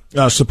are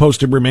supposed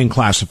to remain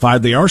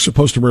classified. They are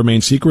supposed to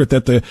remain secret,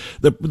 that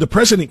the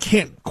President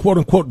can't, quote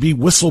unquote, be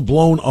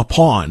whistleblown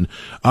upon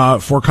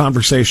for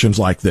conversations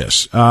like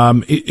this.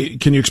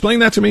 Can you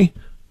explain that to me?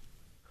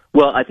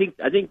 Well, I think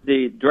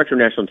the Director of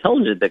National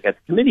Intelligence at the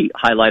committee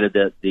highlighted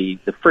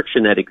the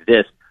friction that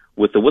exists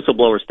with the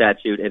whistleblower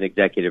statute and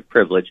executive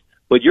privilege.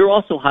 But you're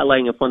also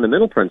highlighting a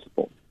fundamental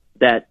principle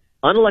that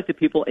unelected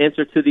people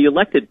answer to the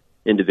elected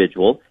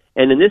individual.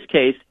 And in this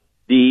case,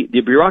 the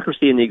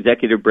bureaucracy in the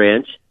executive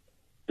branch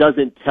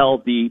doesn't tell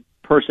the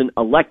person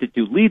elected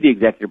to lead the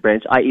executive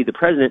branch, i.e. the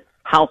president,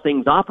 how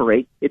things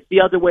operate. It's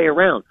the other way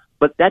around.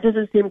 But that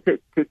doesn't seem to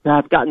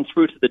have gotten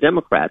through to the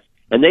Democrats.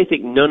 And they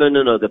think, no,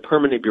 the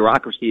permanent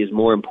bureaucracy is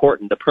more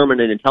important. The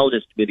permanent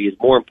intelligence committee is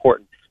more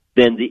important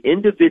than the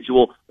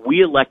individual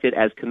we elected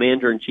as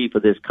commander-in-chief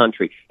of this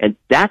country. And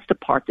that's the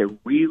part that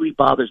really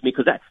bothers me,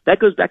 because that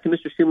goes back to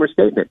Mr. Schumer's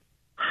statement.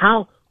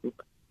 How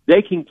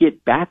they can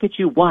get back at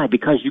you. Why?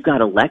 Because you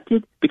got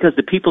elected? Because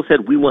the people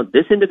said, we want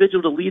this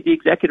individual to lead the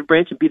executive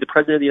branch and be the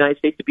president of the United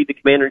States, to be the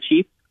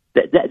commander-in-chief?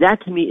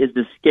 That to me is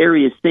the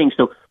scariest thing.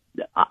 So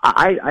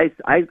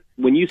I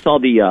when you saw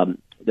the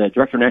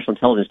Director of National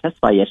Intelligence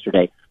testify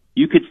yesterday,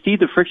 you could see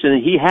the friction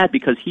that he had,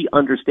 because he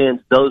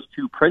understands those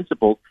two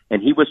principles,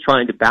 and he was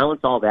trying to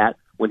balance all that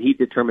when he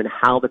determined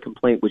how the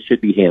complaint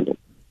should be handled.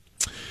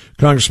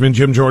 Congressman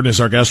Jim Jordan is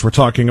our guest. We're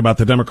talking about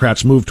the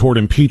Democrats' move toward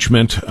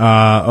impeachment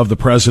of the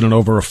president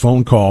over a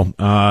phone call,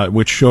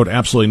 which showed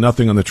absolutely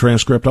nothing on the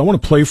transcript. I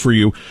want to play for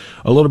you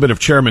a little bit of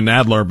Chairman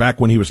Nadler back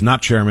when he was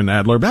not Chairman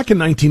Nadler, back in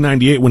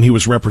 1998 when he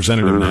was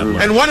Representative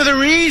Nadler. And one of the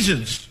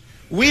reasons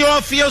we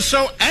all feel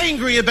so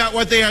angry about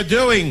what they are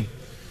doing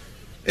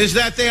is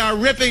that they are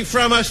ripping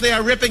from us, they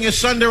are ripping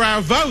asunder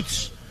our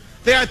votes.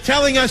 They are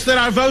telling us that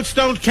our votes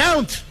don't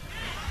count.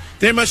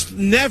 There must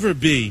never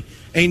be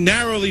a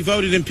narrowly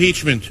voted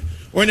impeachment,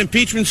 or an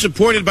impeachment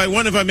supported by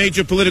one of our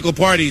major political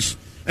parties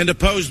and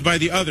opposed by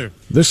the other.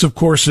 This, of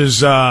course,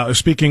 is,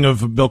 speaking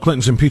of Bill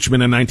Clinton's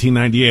impeachment in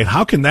 1998,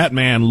 how can that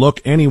man look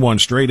anyone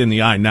straight in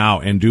the eye now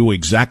and do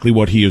exactly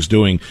what he is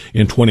doing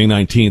in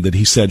 2019 that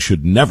he said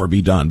should never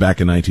be done back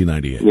in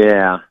 1998?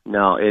 Yeah,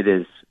 no, it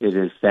is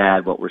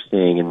sad what we're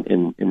seeing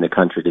in the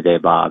country today,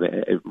 Bob.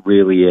 It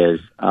really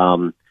is.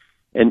 And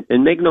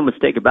make no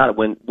mistake about it,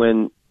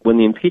 when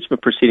the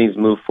impeachment proceedings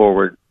moved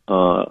forward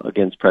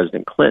against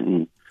President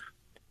Clinton,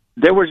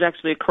 there was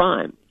actually a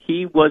crime.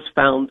 He was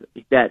found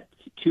that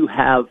to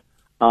have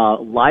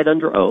lied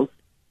under oath,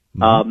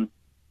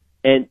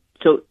 and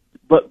so,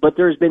 but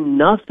there's been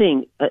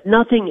nothing,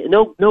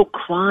 no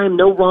crime,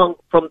 no wrong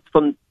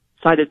from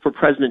cited for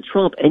President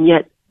Trump, and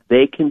yet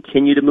they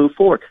continue to move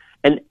forward.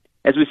 And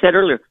as we said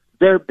earlier,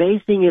 they're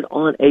basing it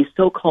on a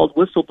so-called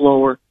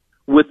whistleblower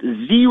with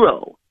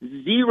zero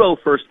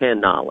firsthand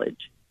knowledge,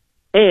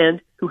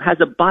 and who has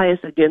a bias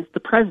against the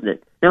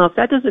president. Now, if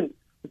that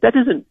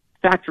doesn't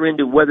factor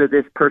into whether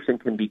this person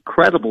can be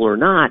credible or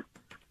not,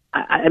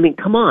 I mean,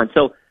 come on.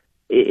 So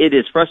it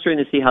is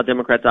frustrating to see how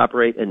Democrats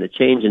operate and the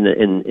change in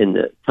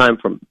the time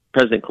from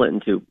President Clinton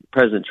to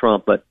President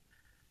Trump, but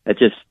that's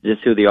just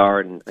who they are.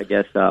 And I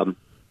guess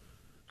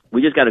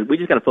we just got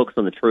to focus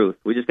on the truth.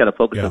 We just got to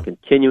focus on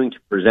continuing to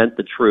present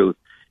the truth,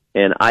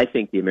 and I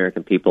think the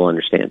American people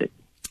understand it.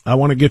 I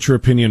want to get your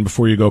opinion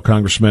before you go,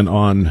 Congressman,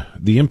 on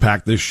the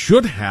impact this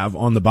should have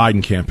on the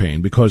Biden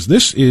campaign, because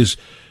this is,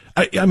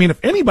 I mean, if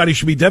anybody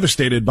should be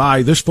devastated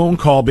by this phone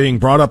call being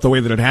brought up the way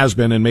that it has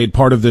been and made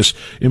part of this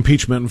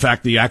impeachment, in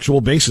fact, the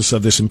actual basis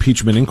of this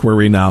impeachment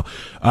inquiry now,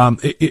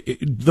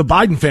 the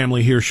Biden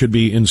family here should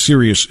be in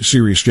serious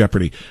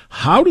jeopardy.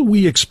 How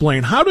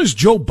does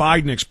Joe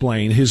Biden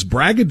explain his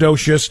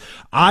braggadocious,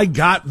 I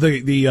got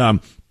the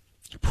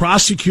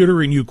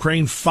prosecutor in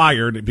Ukraine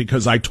fired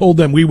because I told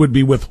them we would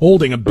be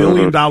withholding $1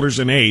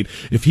 billion in aid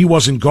if he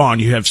wasn't gone.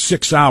 You have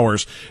 6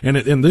 hours.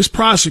 And this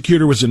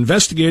prosecutor was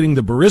investigating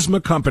the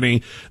Burisma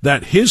company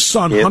that his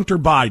son, Hunter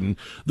Biden,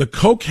 the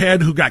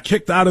cokehead who got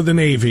kicked out of the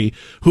Navy,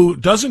 who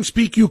doesn't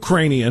speak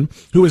Ukrainian,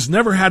 who has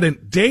never had a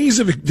days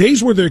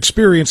worth of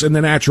experience in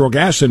the natural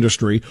gas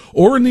industry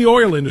or in the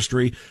oil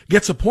industry,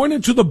 gets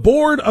appointed to the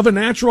board of a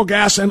natural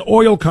gas and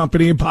oil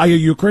company by a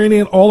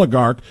Ukrainian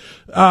oligarch,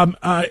 at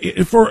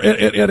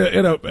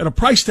a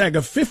price tag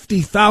of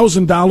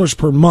 $50,000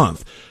 per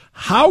month.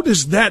 How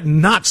does that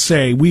not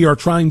say we are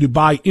trying to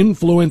buy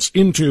influence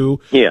into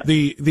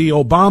the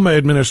Obama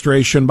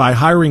administration by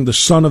hiring the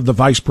son of the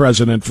vice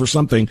president for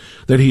something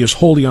that he is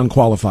wholly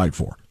unqualified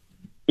for?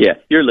 Yeah,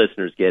 your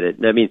listeners get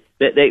it. I mean,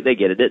 they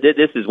get it.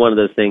 This is one of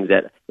those things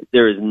that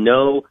there is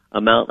no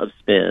amount of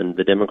spin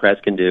the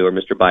Democrats can do or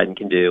Mr. Biden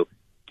can do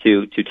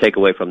to take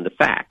away from the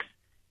facts.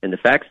 And the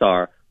facts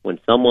are, when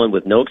someone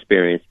with no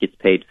experience gets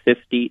paid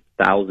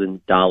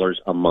 $50,000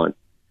 a month,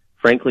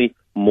 frankly,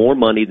 more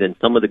money than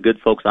some of the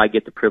good folks I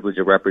get the privilege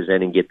of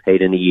representing get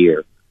paid in a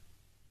year.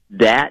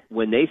 That,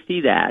 when they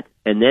see that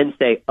and then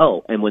say,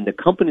 oh, and when the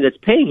company that's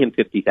paying him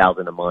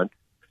 $50,000 a month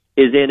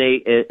is in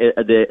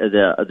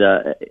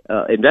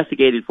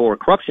investigated for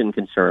corruption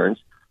concerns,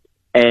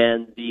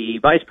 and the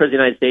Vice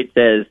President of the United States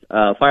says,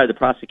 fire the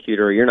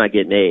prosecutor or you're not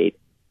getting aid,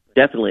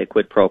 definitely a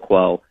quid pro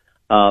quo.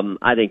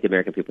 I think the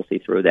American people see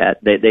through that.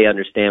 They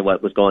understand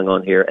what was going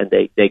on here, and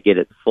they get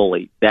it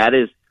fully. That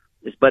is,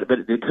 but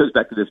it goes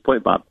back to this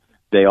point, Bob.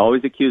 They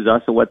always accuse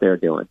us of what they're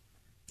doing.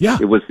 Yeah,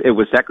 it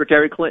was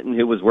Secretary Clinton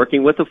who was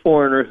working with a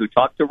foreigner who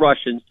talked to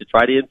Russians to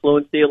try to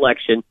influence the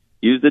election,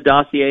 used the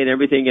dossier and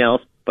everything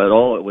else. But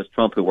it was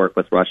Trump who worked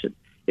with Russians.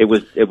 It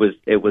was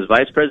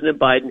Vice President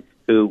Biden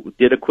who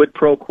did a quid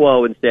pro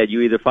quo and said,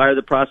 you either fire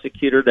the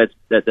prosecutor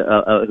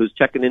who's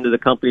checking into the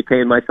company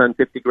paying my son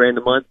 $50,000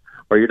 a month,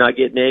 or you're not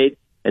getting aid.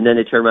 And then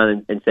they turn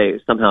around and say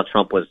somehow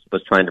Trump was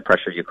trying to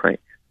pressure Ukraine.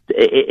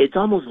 It's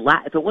almost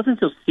if it wasn't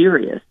so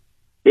serious,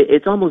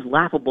 it's almost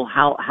laughable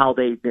how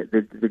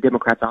the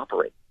Democrats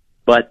operate.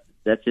 But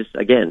that's just,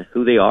 again,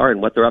 who they are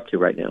and what they're up to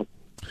right now.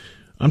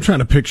 I'm trying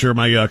to picture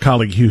my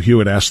colleague Hugh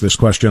Hewitt asked this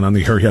question on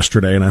the air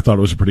yesterday, and I thought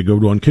it was a pretty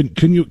good one.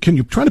 Can you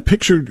try to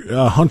picture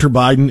Hunter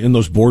Biden in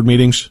those board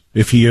meetings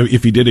if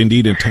he did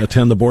indeed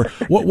attend the board?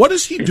 What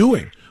is he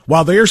doing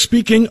while they are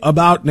speaking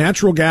about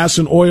natural gas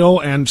and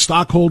oil and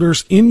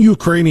stockholders in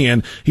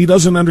Ukrainian? He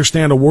doesn't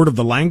understand a word of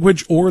the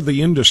language or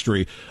the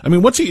industry. I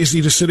mean, is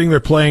he just sitting there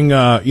playing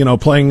on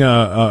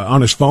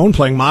his phone,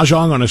 playing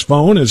mahjong on his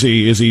phone? Is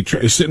he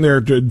sitting there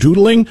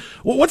doodling?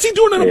 What's he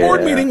doing in a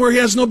board meeting where he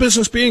has no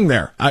business being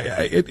there?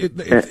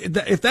 That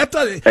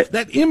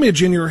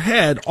image in your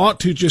head ought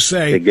to just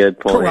say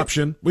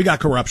corruption. We got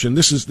corruption.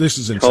 This is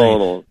insane.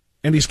 Total.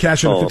 And he's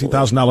cashing a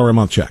 $50,000 a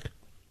month check.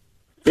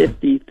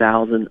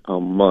 $50,000 a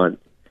month,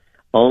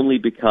 only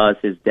because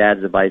his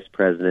dad's the vice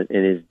president,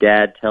 and his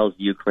dad tells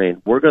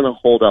Ukraine, "We're going to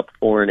hold up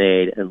foreign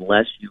aid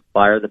unless you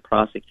fire the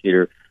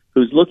prosecutor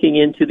who's looking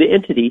into the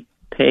entity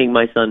paying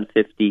my son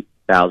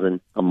 $50,000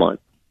 a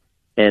month."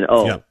 And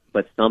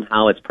but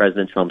somehow it's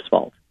President Trump's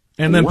fault.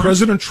 And then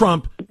President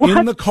Trump,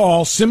 in the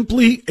call,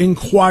 simply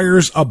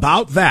inquires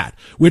about that,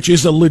 which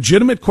is a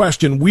legitimate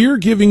question. We're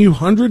giving you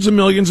hundreds of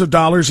millions of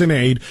dollars in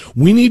aid.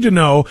 We need to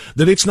know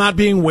that it's not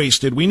being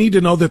wasted. We need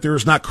to know that there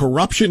is not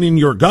corruption in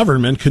your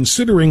government,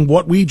 considering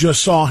what we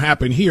just saw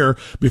happen here,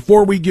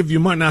 before we give you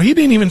money. Now, he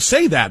didn't even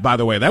say that, by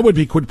the way. That would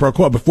be quid pro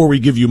quo. Before we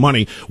give you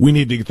money, we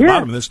need to get to the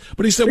bottom of this.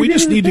 But he said, we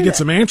just need to get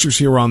some answers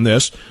here on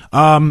this.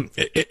 And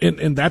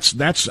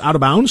that's out of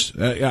bounds.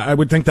 I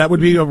would think that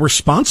would be a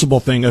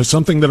responsible thing,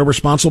 something that a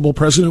responsible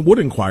president would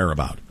inquire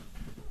about.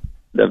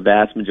 The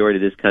vast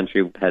majority of this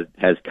country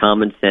has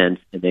common sense,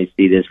 and they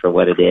see this for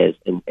what it is.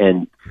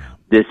 And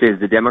this is,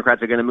 the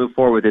Democrats are going to move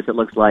forward with this, it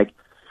looks like,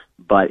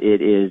 but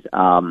it is,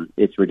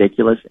 it's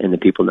ridiculous, and the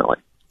people know it.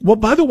 Well,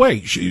 by the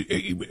way,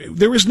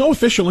 there is no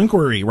official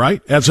inquiry,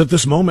 right, as of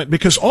this moment,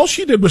 because all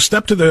she did was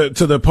step to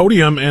the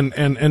podium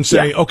and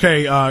say,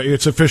 okay,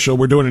 it's official,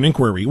 we're doing an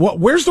inquiry.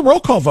 Where's the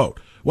roll call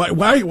vote?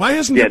 Why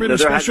hasn't there been a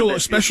special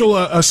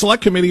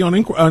select committee on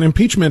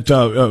impeachment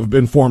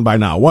been formed by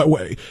now?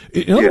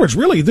 In other words,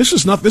 really, this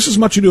is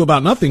much ado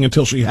about nothing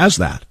until she has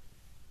that.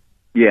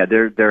 Yeah,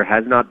 there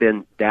has not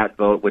been that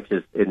vote, which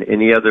is in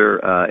any other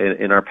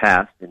in our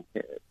past.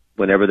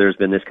 Whenever there's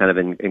been this kind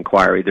of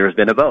inquiry, there has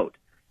been a vote,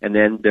 and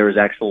then there is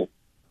actual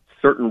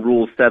certain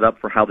rules set up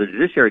for how the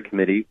Judiciary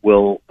Committee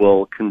will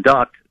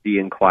conduct the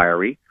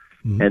inquiry.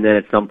 Mm-hmm. And then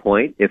at some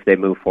point, if they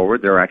move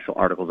forward, there are actual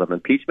articles of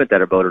impeachment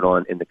that are voted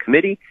on in the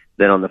committee,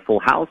 then on the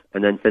full House,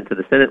 and then sent to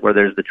the Senate where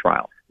there's the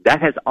trial.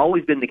 That has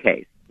always been the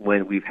case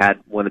when we've had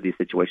one of these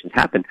situations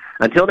happen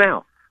until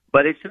now.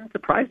 But it shouldn't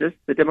surprise us.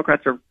 The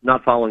Democrats are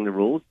not following the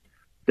rules.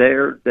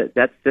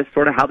 That's just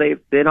sort of how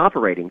they've been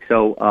operating.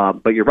 So,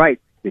 but you're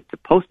right. It's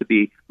supposed to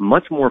be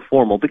much more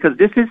formal because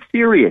this is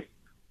serious,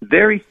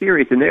 very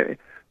serious. And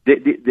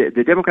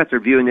the Democrats are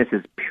viewing this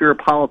as pure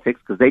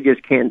politics because they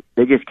just can't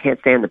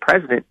stand the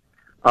president.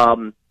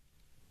 And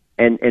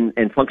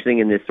functioning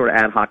in this sort of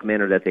ad hoc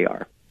manner that they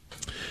are.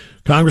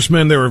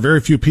 Congressman, there are very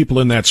few people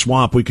in that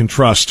swamp we can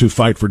trust to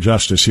fight for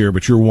justice here,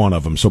 but you're one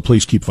of them, so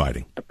please keep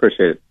fighting. I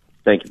appreciate it.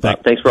 Thank you,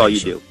 Bob. Thanks for all you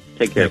do.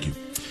 Take care. Thank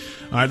you.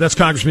 All right, that's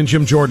Congressman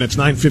Jim Jordan. It's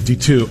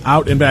 9:52,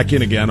 out and back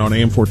in again on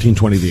AM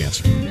 1420, The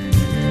Answer.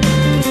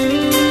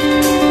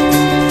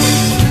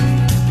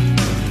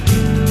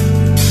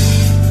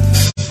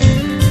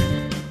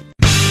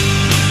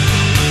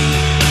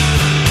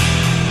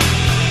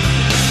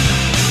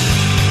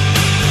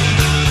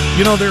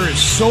 You know, there is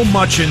so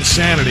much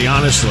insanity,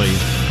 honestly,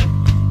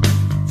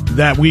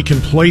 that we can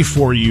play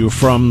for you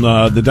from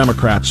the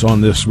Democrats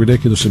on this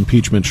ridiculous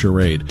impeachment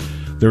charade.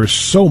 There is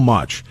so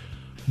much.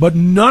 But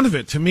none of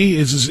it, to me,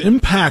 is as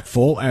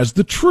impactful as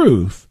the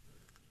truth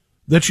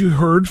that you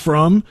heard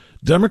from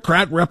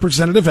Democrat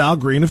Representative Al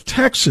Green of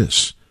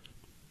Texas.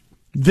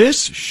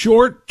 This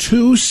short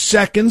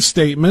 2-second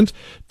statement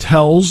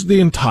tells the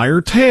entire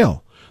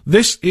tale.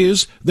 This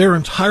is their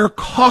entire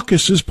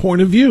caucus's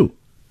point of view.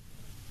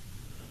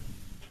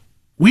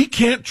 We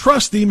can't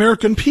trust the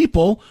American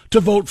people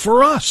to vote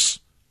for us.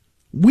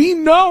 We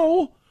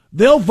know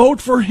they'll vote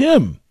for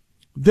him.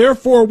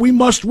 Therefore, we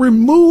must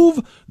remove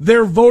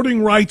their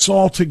voting rights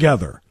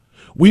altogether.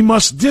 We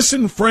must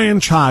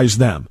disenfranchise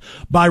them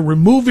by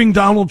removing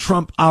Donald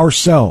Trump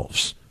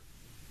ourselves.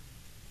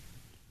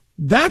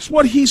 That's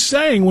what he's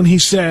saying when he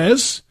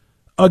says,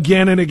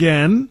 again and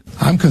again,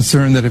 I'm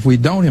concerned that if we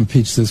don't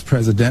impeach this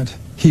president,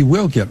 he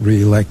will get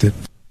reelected.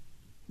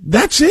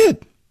 That's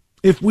it.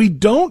 If we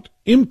don't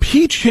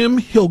impeach him,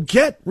 he'll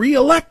get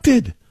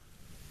reelected.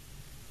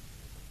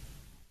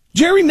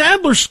 Jerry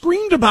Nadler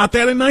screamed about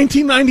that in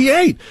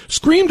 1998,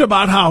 screamed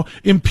about how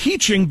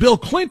impeaching Bill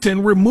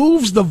Clinton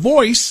removes the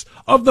voice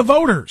of the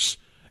voters.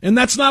 And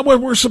that's not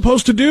what we're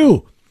supposed to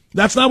do.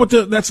 That's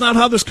not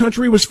how this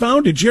country was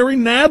founded. Jerry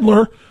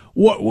Nadler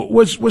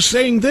was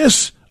saying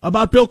this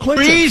about Bill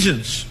Clinton.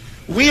 Reasons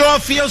we all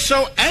feel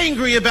so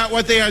angry about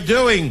what they are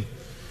doing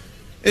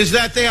is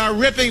that they are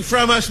ripping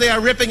from us, they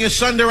are ripping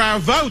asunder our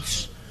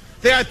votes.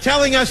 They are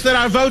telling us that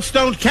our votes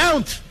don't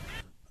count.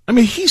 I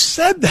mean, he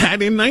said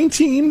that in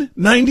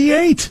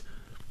 1998.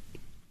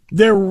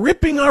 They're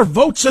ripping our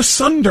votes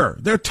asunder.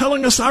 They're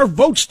telling us our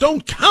votes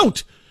don't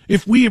count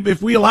if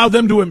we allow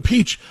them to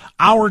impeach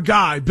our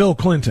guy, Bill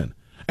Clinton.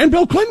 And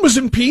Bill Clinton was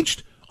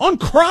impeached on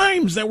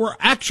crimes that were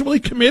actually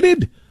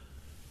committed,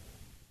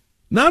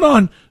 not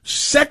on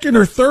second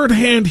or third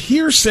hand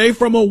hearsay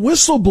from a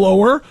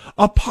whistleblower,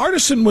 a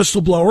partisan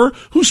whistleblower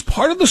who's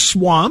part of the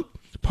swamp,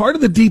 part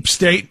of the deep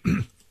state,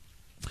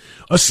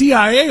 a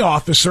CIA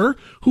officer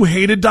who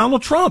hated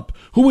Donald Trump,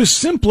 who was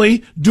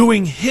simply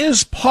doing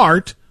his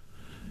part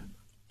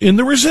in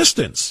the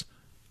resistance.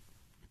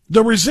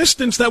 The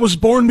resistance that was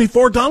born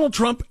before Donald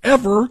Trump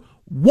ever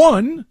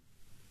won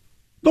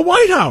the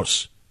White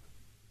House.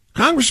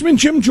 Congressman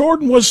Jim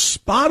Jordan was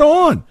spot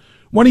on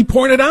when he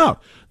pointed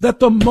out that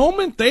the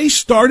moment they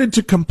started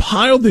to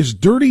compile this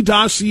dirty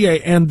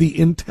dossier and the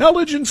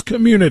intelligence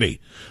community,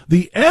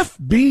 the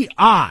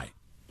FBI,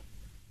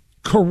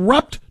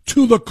 corrupt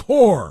to the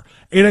core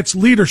in its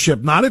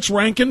leadership, not its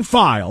rank and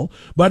file,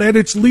 but at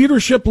its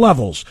leadership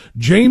levels,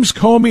 James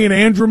Comey and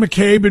Andrew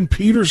McCabe and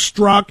Peter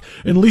Strzok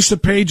and Lisa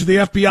Page, the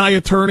FBI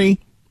attorney,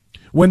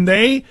 when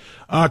they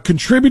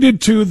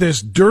contributed to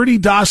this dirty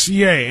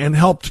dossier and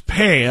helped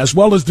pay, as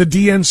well as the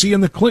DNC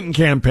and the Clinton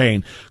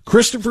campaign,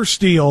 Christopher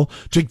Steele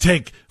to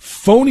take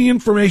phony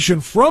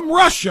information from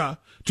Russia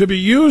to be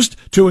used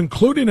to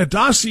include in a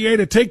dossier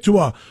to take to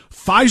a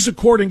FISA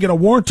court and get a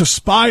warrant to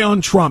spy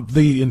on Trump.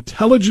 The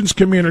intelligence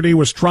community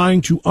was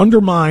trying to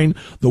undermine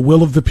the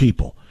will of the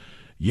people.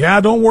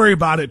 Yeah, don't worry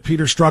about it,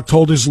 Peter Strzok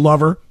told his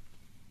lover.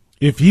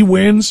 If he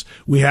wins,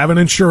 we have an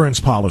insurance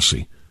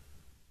policy.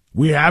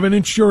 We have an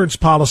insurance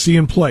policy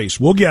in place.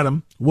 We'll get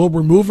him. We'll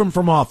remove him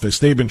from office.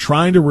 They've been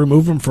trying to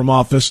remove him from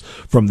office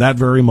from that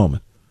very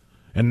moment.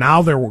 And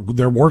now they're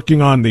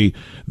working on the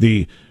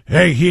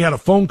hey, he had a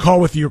phone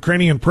call with the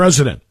Ukrainian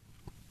president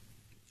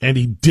and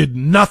he did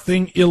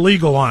nothing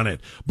illegal on it.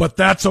 But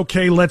that's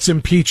okay. Let's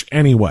impeach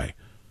anyway.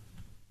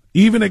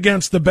 Even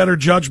against the better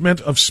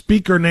judgment of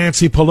Speaker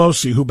Nancy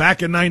Pelosi, who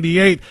back in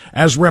 98,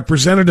 as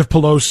Representative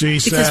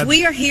Pelosi said, because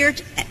we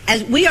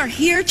are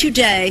here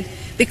today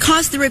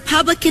because the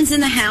Republicans in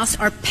the House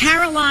are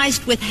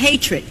paralyzed with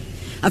hatred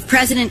of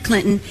President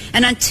Clinton,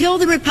 and until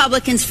the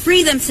Republicans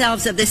free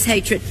themselves of this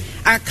hatred,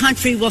 our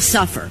country will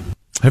suffer.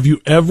 Have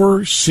you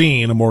ever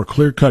seen a more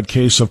clear-cut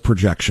case of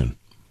projection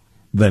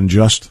than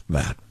just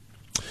that?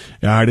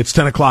 All right, it's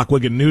 10 o'clock.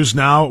 Wicked News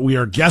now. We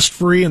are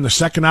guest-free in the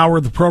second hour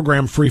of the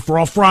program, Free for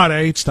All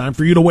Friday. It's time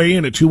for you to weigh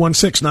in at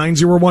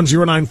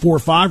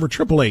 216-901-0945 or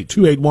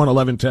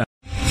 888-281-1110.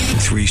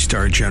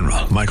 Three-star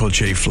General Michael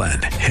J.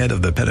 Flynn, head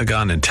of the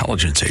Pentagon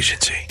Intelligence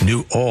Agency,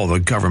 knew all the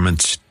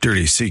government's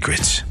dirty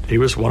secrets. He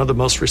was one of the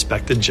most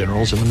respected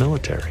generals in the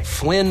military.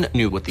 Flynn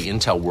knew what the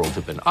intel world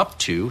had been up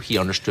to. He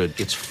understood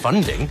its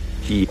funding.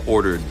 He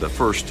ordered the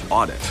first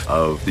audit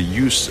of the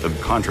use of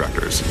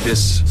contractors.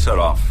 This set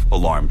off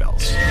alarm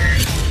bells.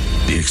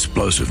 The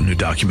explosive new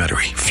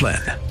documentary,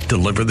 Flynn,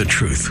 Deliver the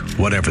Truth,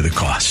 Whatever the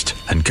Cost,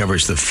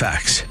 uncovers the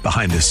facts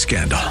behind this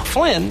scandal.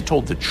 Flynn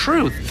told the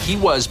truth. He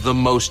was the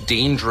most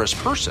dangerous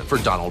person for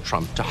Donald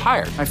Trump to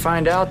hire. I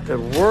find out the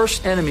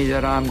worst enemy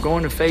that I'm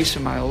going to face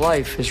in my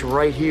life is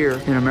right here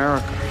in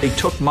America. They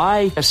took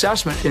my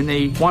assessment and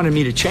they wanted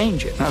me to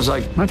change it. And I was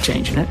like, I'm not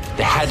changing it.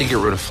 They had to get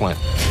rid of Flynn.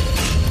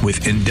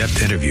 With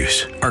in-depth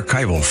interviews,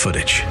 archival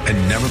footage,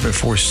 and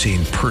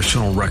never-before-seen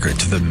personal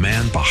records of the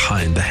man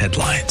behind the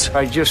headlines.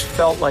 I just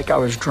felt like I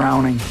was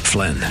drowning.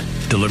 Flynn,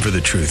 Deliver the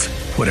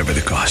Truth, Whatever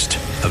the Cost.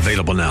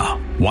 Available now.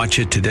 Watch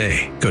it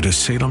today. Go to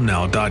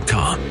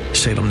salemnow.com.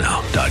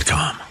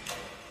 salemnow.com.